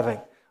be having.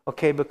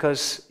 Okay,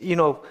 because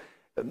you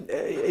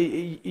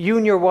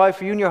and your wife,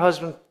 you and your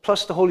husband,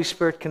 plus the Holy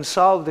Spirit can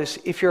solve this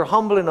if you're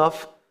humble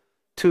enough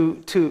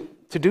to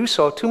do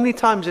so. Too many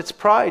times it's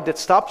pride that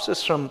stops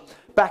us from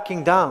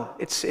backing down.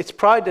 It's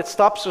pride that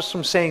stops us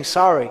from saying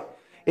sorry.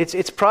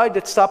 It's pride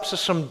that stops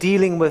us from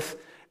dealing with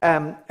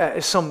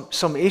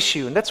some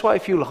issue. And that's why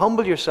if you'll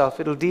humble yourself,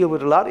 it'll deal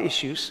with a lot of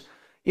issues.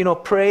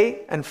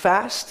 Pray and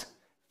fast.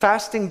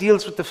 Fasting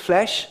deals with the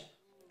flesh.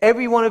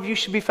 Every one of you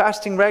should be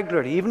fasting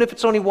regularly, even if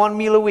it's only one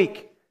meal a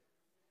week.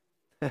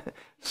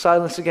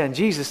 Silence again.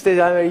 Jesus,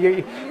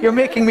 you're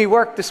making me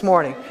work this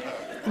morning.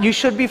 You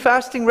should be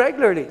fasting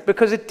regularly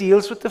because it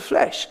deals with the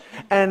flesh.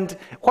 And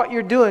what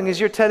you're doing is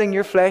you're telling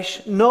your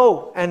flesh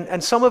no.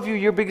 And some of you,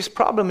 your biggest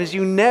problem is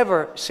you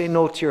never say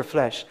no to your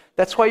flesh.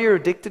 That's why you're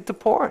addicted to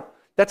porn.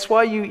 That's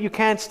why you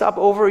can't stop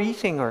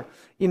overeating or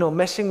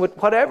messing with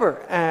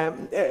whatever.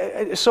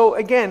 So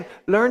again,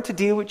 learn to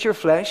deal with your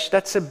flesh.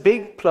 That's a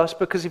big plus,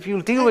 because if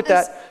you deal with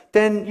that,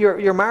 then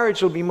your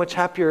marriage will be much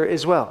happier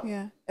as well.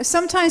 Yeah.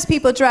 Sometimes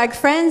people drag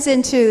friends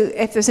into,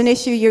 if there's an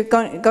issue you're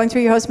going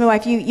through your husband or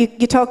wife,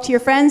 you talk to your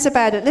friends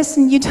about it.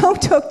 Listen, you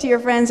don't talk to your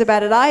friends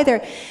about it either.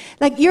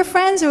 Like, your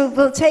friends will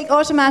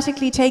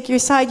automatically take your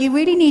side. You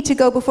really need to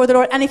go before the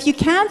Lord. And if you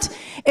can't,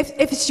 if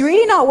it's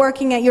really not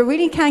working out, you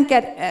really can't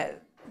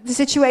get the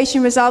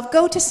situation resolved,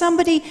 go to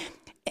somebody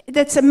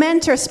that's a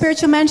mentor, a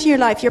spiritual mentor in your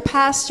life, your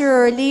pastor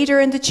or a leader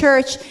in the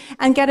church,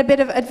 and get a bit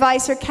of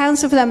advice or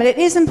counsel for them. And it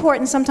is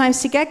important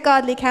sometimes to get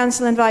godly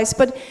counsel and advice,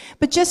 but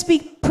just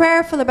be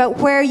prayerful about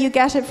where you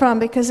get it from,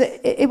 because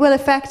it will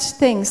affect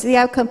things, the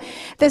outcome.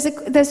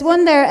 There's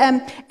one there,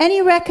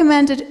 any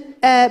recommended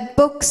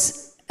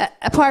books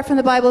apart from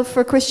the Bible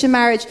for Christian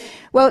marriage?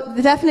 Well,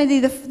 definitely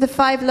the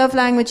 5 love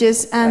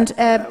languages, and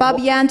Bob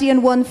Yandian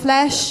and One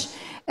Flesh,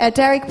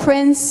 Derek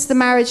Prince, The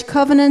Marriage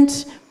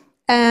Covenant,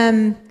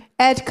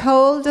 Ed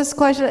Cole does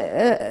quite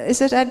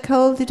is it Ed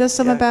Cole who does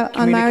some about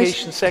on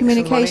marriage?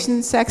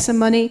 Communication, sex and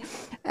money.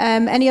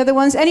 Any other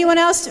ones? Anyone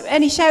else?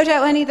 Any shout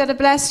out, any that have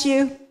blessed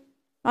you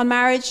on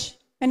marriage?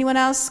 Anyone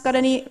else got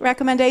any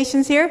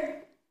recommendations here?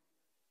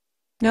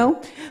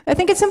 No? I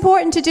think it's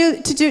important to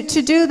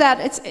do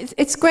that.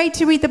 It's great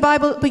to read the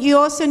Bible, but you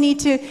also need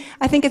to,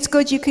 I think it's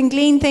good you can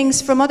glean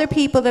things from other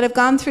people that have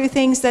gone through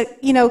things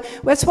that,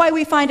 that's why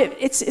we find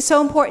it's so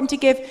important to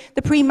give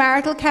the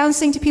premarital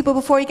counseling to people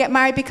before you get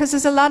married, because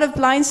there's a lot of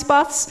blind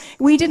spots.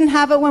 We didn't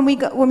have it when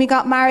we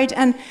got married,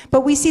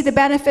 but we see the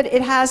benefit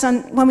it has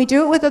when we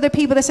do it with other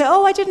people. They say,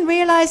 oh, I didn't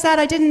realize that,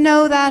 I didn't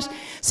know that.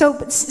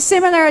 So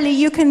similarly,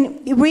 you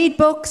can read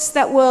books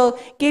that will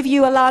give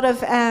you a lot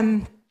of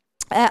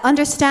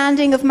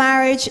understanding of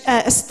marriage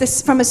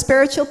this from a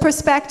spiritual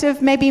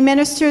perspective. Maybe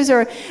ministers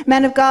or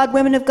men of God,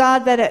 women of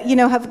God that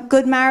have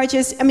good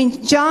marriages. I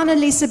mean, John and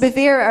Lisa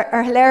Bevere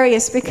are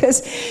hilarious,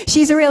 because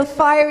she's a real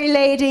fiery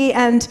lady,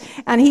 and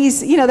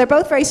he's they're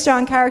both very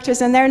strong characters,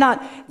 and they're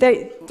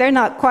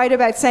not quite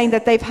about saying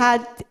that they've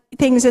had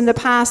things in the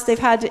past. They've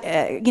had,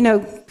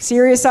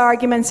 serious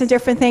arguments and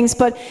different things,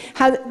 but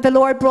how the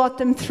Lord brought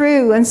them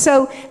through. And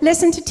so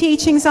listen to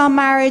teachings on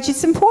marriage.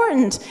 It's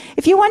important.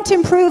 If you want to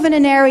improve in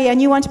an area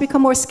and you want to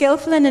become more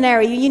skillful in an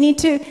area, you need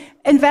to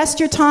invest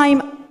your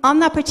time on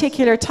that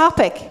particular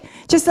topic.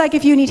 Just like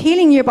if you need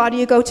healing in your body,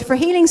 you go for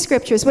healing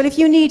scriptures. Well, if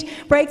you need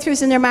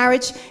breakthroughs in your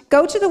marriage,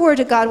 go to the Word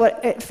of God,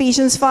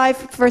 Ephesians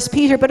 5, 1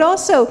 Peter, but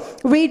also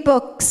read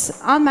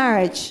books on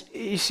marriage.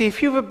 You see,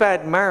 if you have a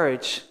bad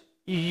marriage,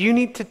 you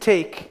need to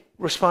take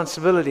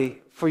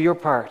responsibility for your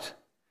part.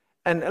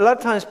 And a lot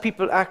of times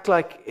people act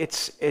like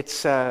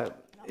it's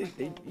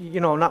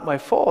not my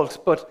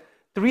fault. But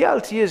the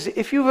reality is,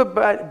 if you have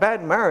a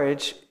bad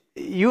marriage,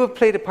 you have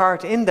played a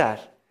part in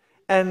that.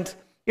 And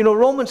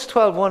Romans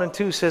 12, 1 and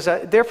 2 says,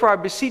 therefore I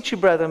beseech you,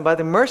 brethren, by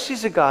the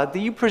mercies of God, that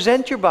you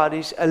present your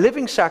bodies a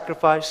living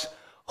sacrifice,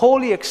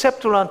 holy,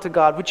 acceptable unto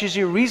God, which is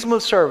your reasonable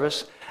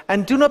service,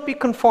 and do not be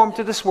conformed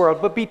to this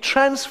world, but be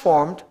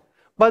transformed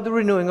by the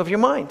renewing of your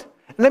mind.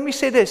 And let me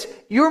say this,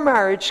 your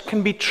marriage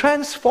can be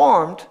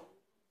transformed,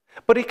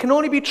 but it can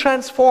only be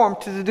transformed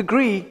to the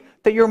degree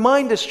that your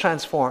mind is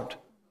transformed.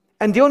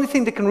 And the only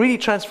thing that can really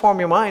transform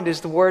your mind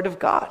is the Word of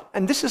God.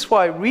 And this is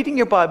why reading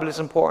your Bible is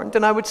important.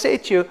 And I would say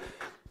to you,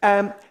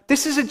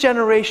 this is a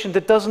generation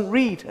that doesn't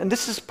read, and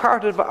this is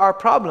part of our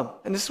problem.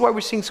 And this is why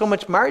we're seeing so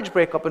much marriage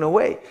breakup in a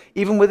way,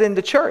 even within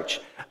the church.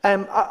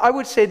 I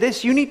would say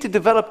this, you need to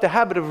develop the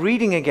habit of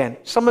reading again.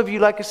 Some of you,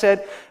 like I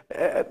said,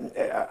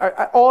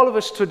 all of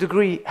us to a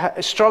degree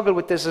struggle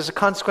with this as a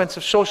consequence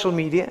of social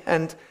media.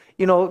 And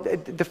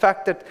the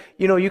fact that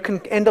you can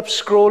end up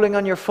scrolling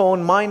on your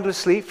phone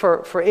mindlessly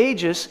for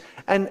ages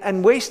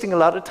and wasting a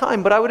lot of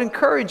time. But I would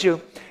encourage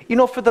you,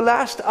 for the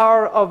last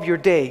hour of your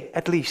day,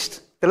 at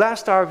least, the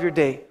last hour of your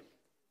day,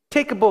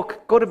 take a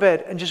book, go to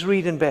bed, and just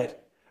read in bed.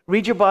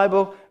 Read your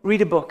Bible,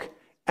 read a book,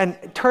 and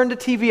turn the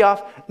TV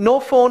off. No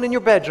phone in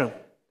your bedroom.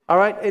 All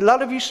right? A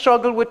lot of you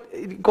struggle with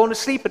going to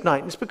sleep at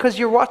night. It's because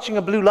you're watching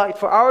a blue light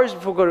for hours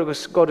before you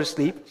go to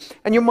sleep,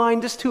 and your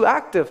mind is too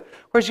active.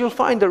 Whereas you'll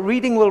find that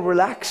reading will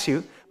relax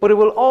you, but it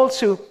will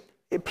also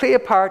play a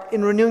part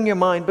in renewing your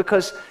mind,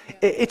 because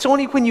it's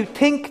only when you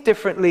think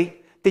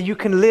differently that you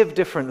can live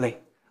differently.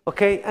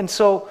 Okay, and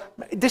so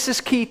this is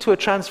key to a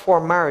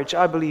transformed marriage,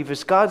 I believe,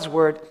 is God's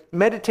Word,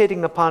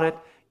 meditating upon it,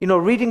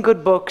 reading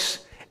good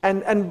books,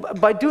 and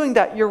by doing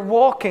that, you're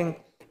walking.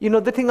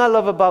 The thing I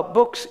love about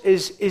books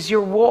is you're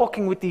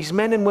walking with these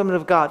men and women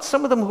of God,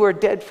 some of them who are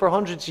dead for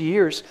hundreds of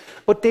years,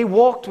 but they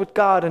walked with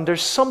God, and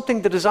there's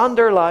something that is on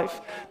their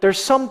life,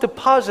 there's some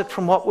deposit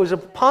from what was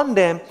upon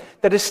them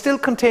that is still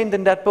contained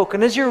in that book,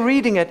 and as you're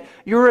reading it,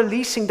 you're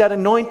releasing that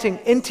anointing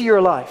into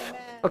your life.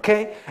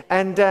 Okay,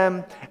 and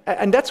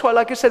that's why,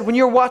 like I said, when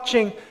you're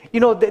watching,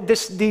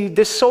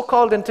 this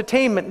so-called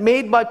entertainment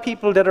made by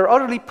people that are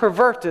utterly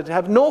perverted,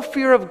 have no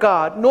fear of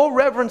God, no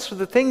reverence for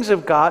the things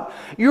of God,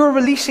 you're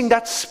releasing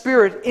that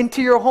spirit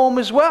into your home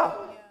as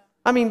well.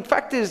 I mean,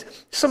 fact is,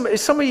 some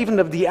even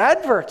of the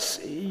adverts,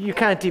 you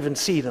can't even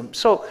see them.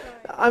 So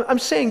I'm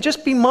saying,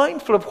 just be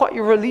mindful of what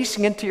you're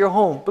releasing into your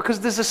home, because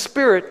there's a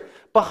spirit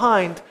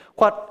behind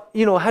what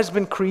has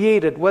been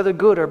created, whether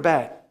good or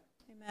bad.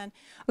 Amen.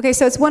 Okay,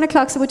 so it's 1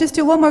 o'clock, so we'll just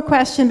do one more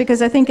question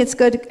because I think it's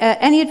good.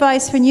 Any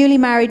advice for newly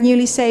married,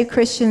 newly saved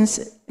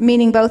Christians,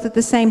 meaning both at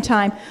the same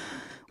time?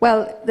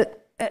 Well,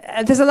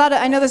 there's a lot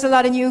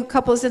of new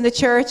couples in the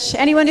church.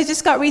 Anyone who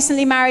just got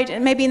recently married,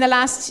 maybe in the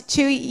last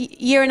 2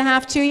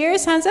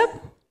 years, hands up?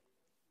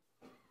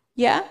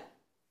 Yeah?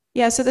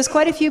 Yeah, so there's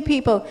quite a few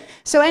people.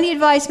 So any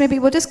advice, maybe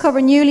we'll just cover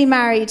newly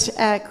married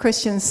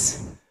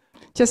Christians.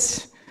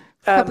 Just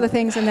a couple of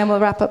things and then we'll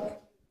wrap up.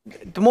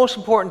 The most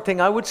important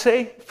thing I would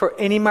say for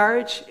any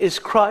marriage is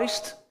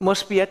Christ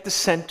must be at the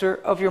center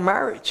of your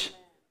marriage.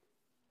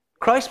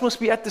 Christ must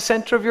be at the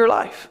center of your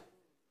life.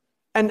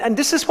 And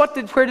this is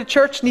where the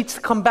church needs to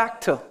come back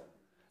to.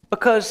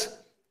 Because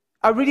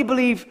I really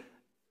believe,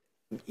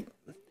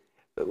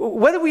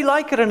 whether we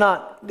like it or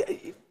not,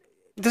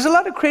 there's a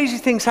lot of crazy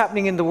things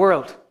happening in the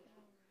world.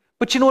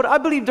 But you know what? I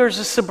believe there's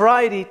a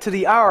sobriety to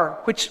the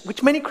hour,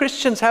 which many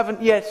Christians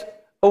haven't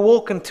yet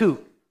awoken to.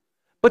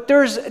 But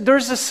there is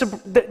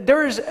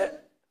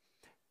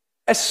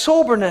a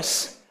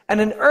soberness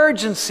and an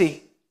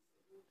urgency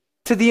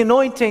to the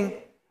anointing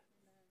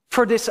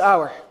for this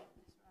hour.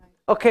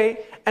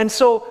 Okay? And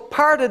so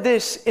part of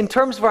this, in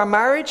terms of our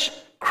marriage,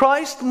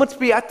 Christ must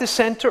be at the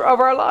center of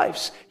our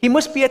lives. He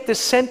must be at the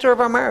center of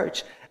our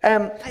marriage.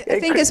 I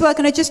think as well,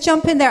 can I just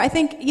jump in there? I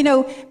think,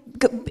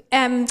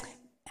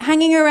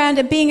 hanging around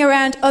and being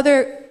around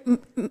other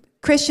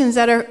Christians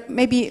that are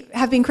maybe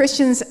have been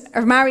Christians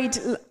or married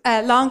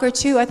longer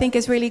too, I think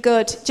is really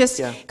good.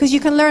 Just because you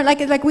can learn,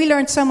 like we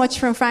learned so much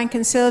from Frank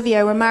and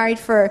Sylvia. We're married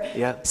for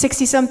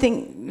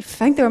 60-something. I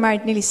think they were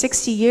married nearly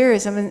 60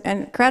 years, an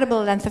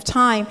incredible length of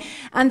time.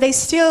 And they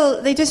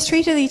just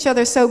treated each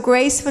other so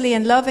gracefully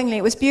and lovingly.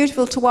 It was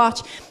beautiful to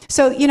watch.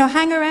 So,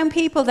 hang around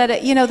people that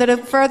are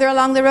further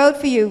along the road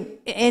for you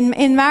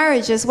in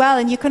marriage as well.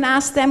 And you can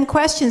ask them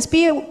questions.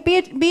 Be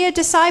a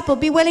disciple.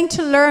 Be willing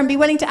to learn. Be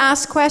willing to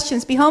ask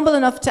questions. Be humble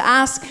enough to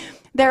ask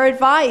their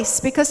advice,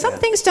 because some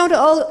things don't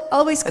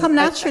always come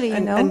naturally, you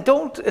know. And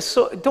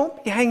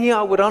don't be hanging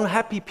out with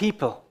unhappy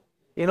people.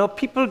 You know,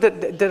 people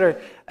that are,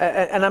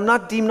 and I'm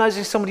not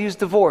demonizing somebody who's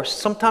divorced.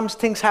 Sometimes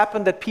things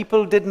happen that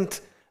people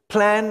didn't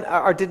plan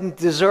or didn't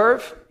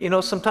deserve. You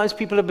know, sometimes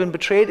people have been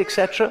betrayed,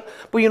 etc.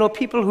 But you know,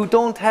 people who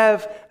don't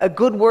have a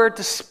good word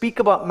to speak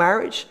about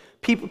marriage,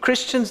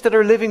 Christians that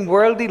are living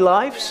worldly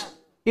lives.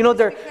 You know,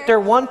 they're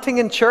one thing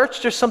in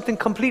church, there's something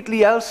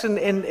completely else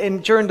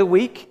in during the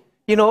week.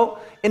 You know,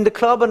 in the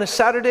club on a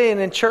Saturday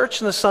and in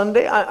church on a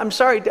Sunday. I'm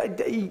sorry,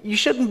 you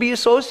shouldn't be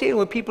associating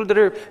with people that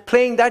are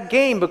playing that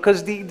game,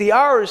 because the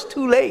hour is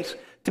too late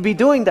to be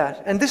doing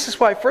that. And this is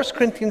why 1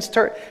 Corinthians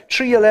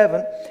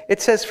 3:11,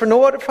 it says, "For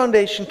no other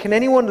foundation can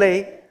anyone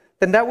lay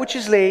than that which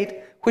is laid,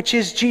 which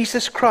is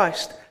Jesus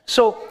Christ."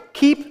 So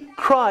keep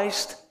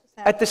Christ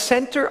at the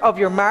center of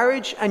your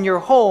marriage and your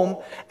home,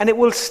 and it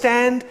will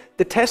stand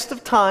the test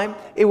of time.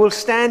 It will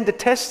stand the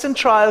tests and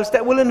trials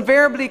that will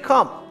invariably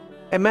come.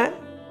 Amen?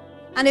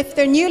 And if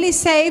they're newly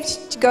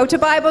saved, go to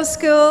Bible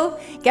school,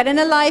 get in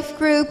a life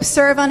group,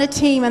 serve on a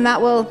team, and that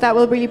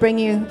will really bring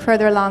you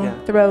further along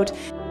the road.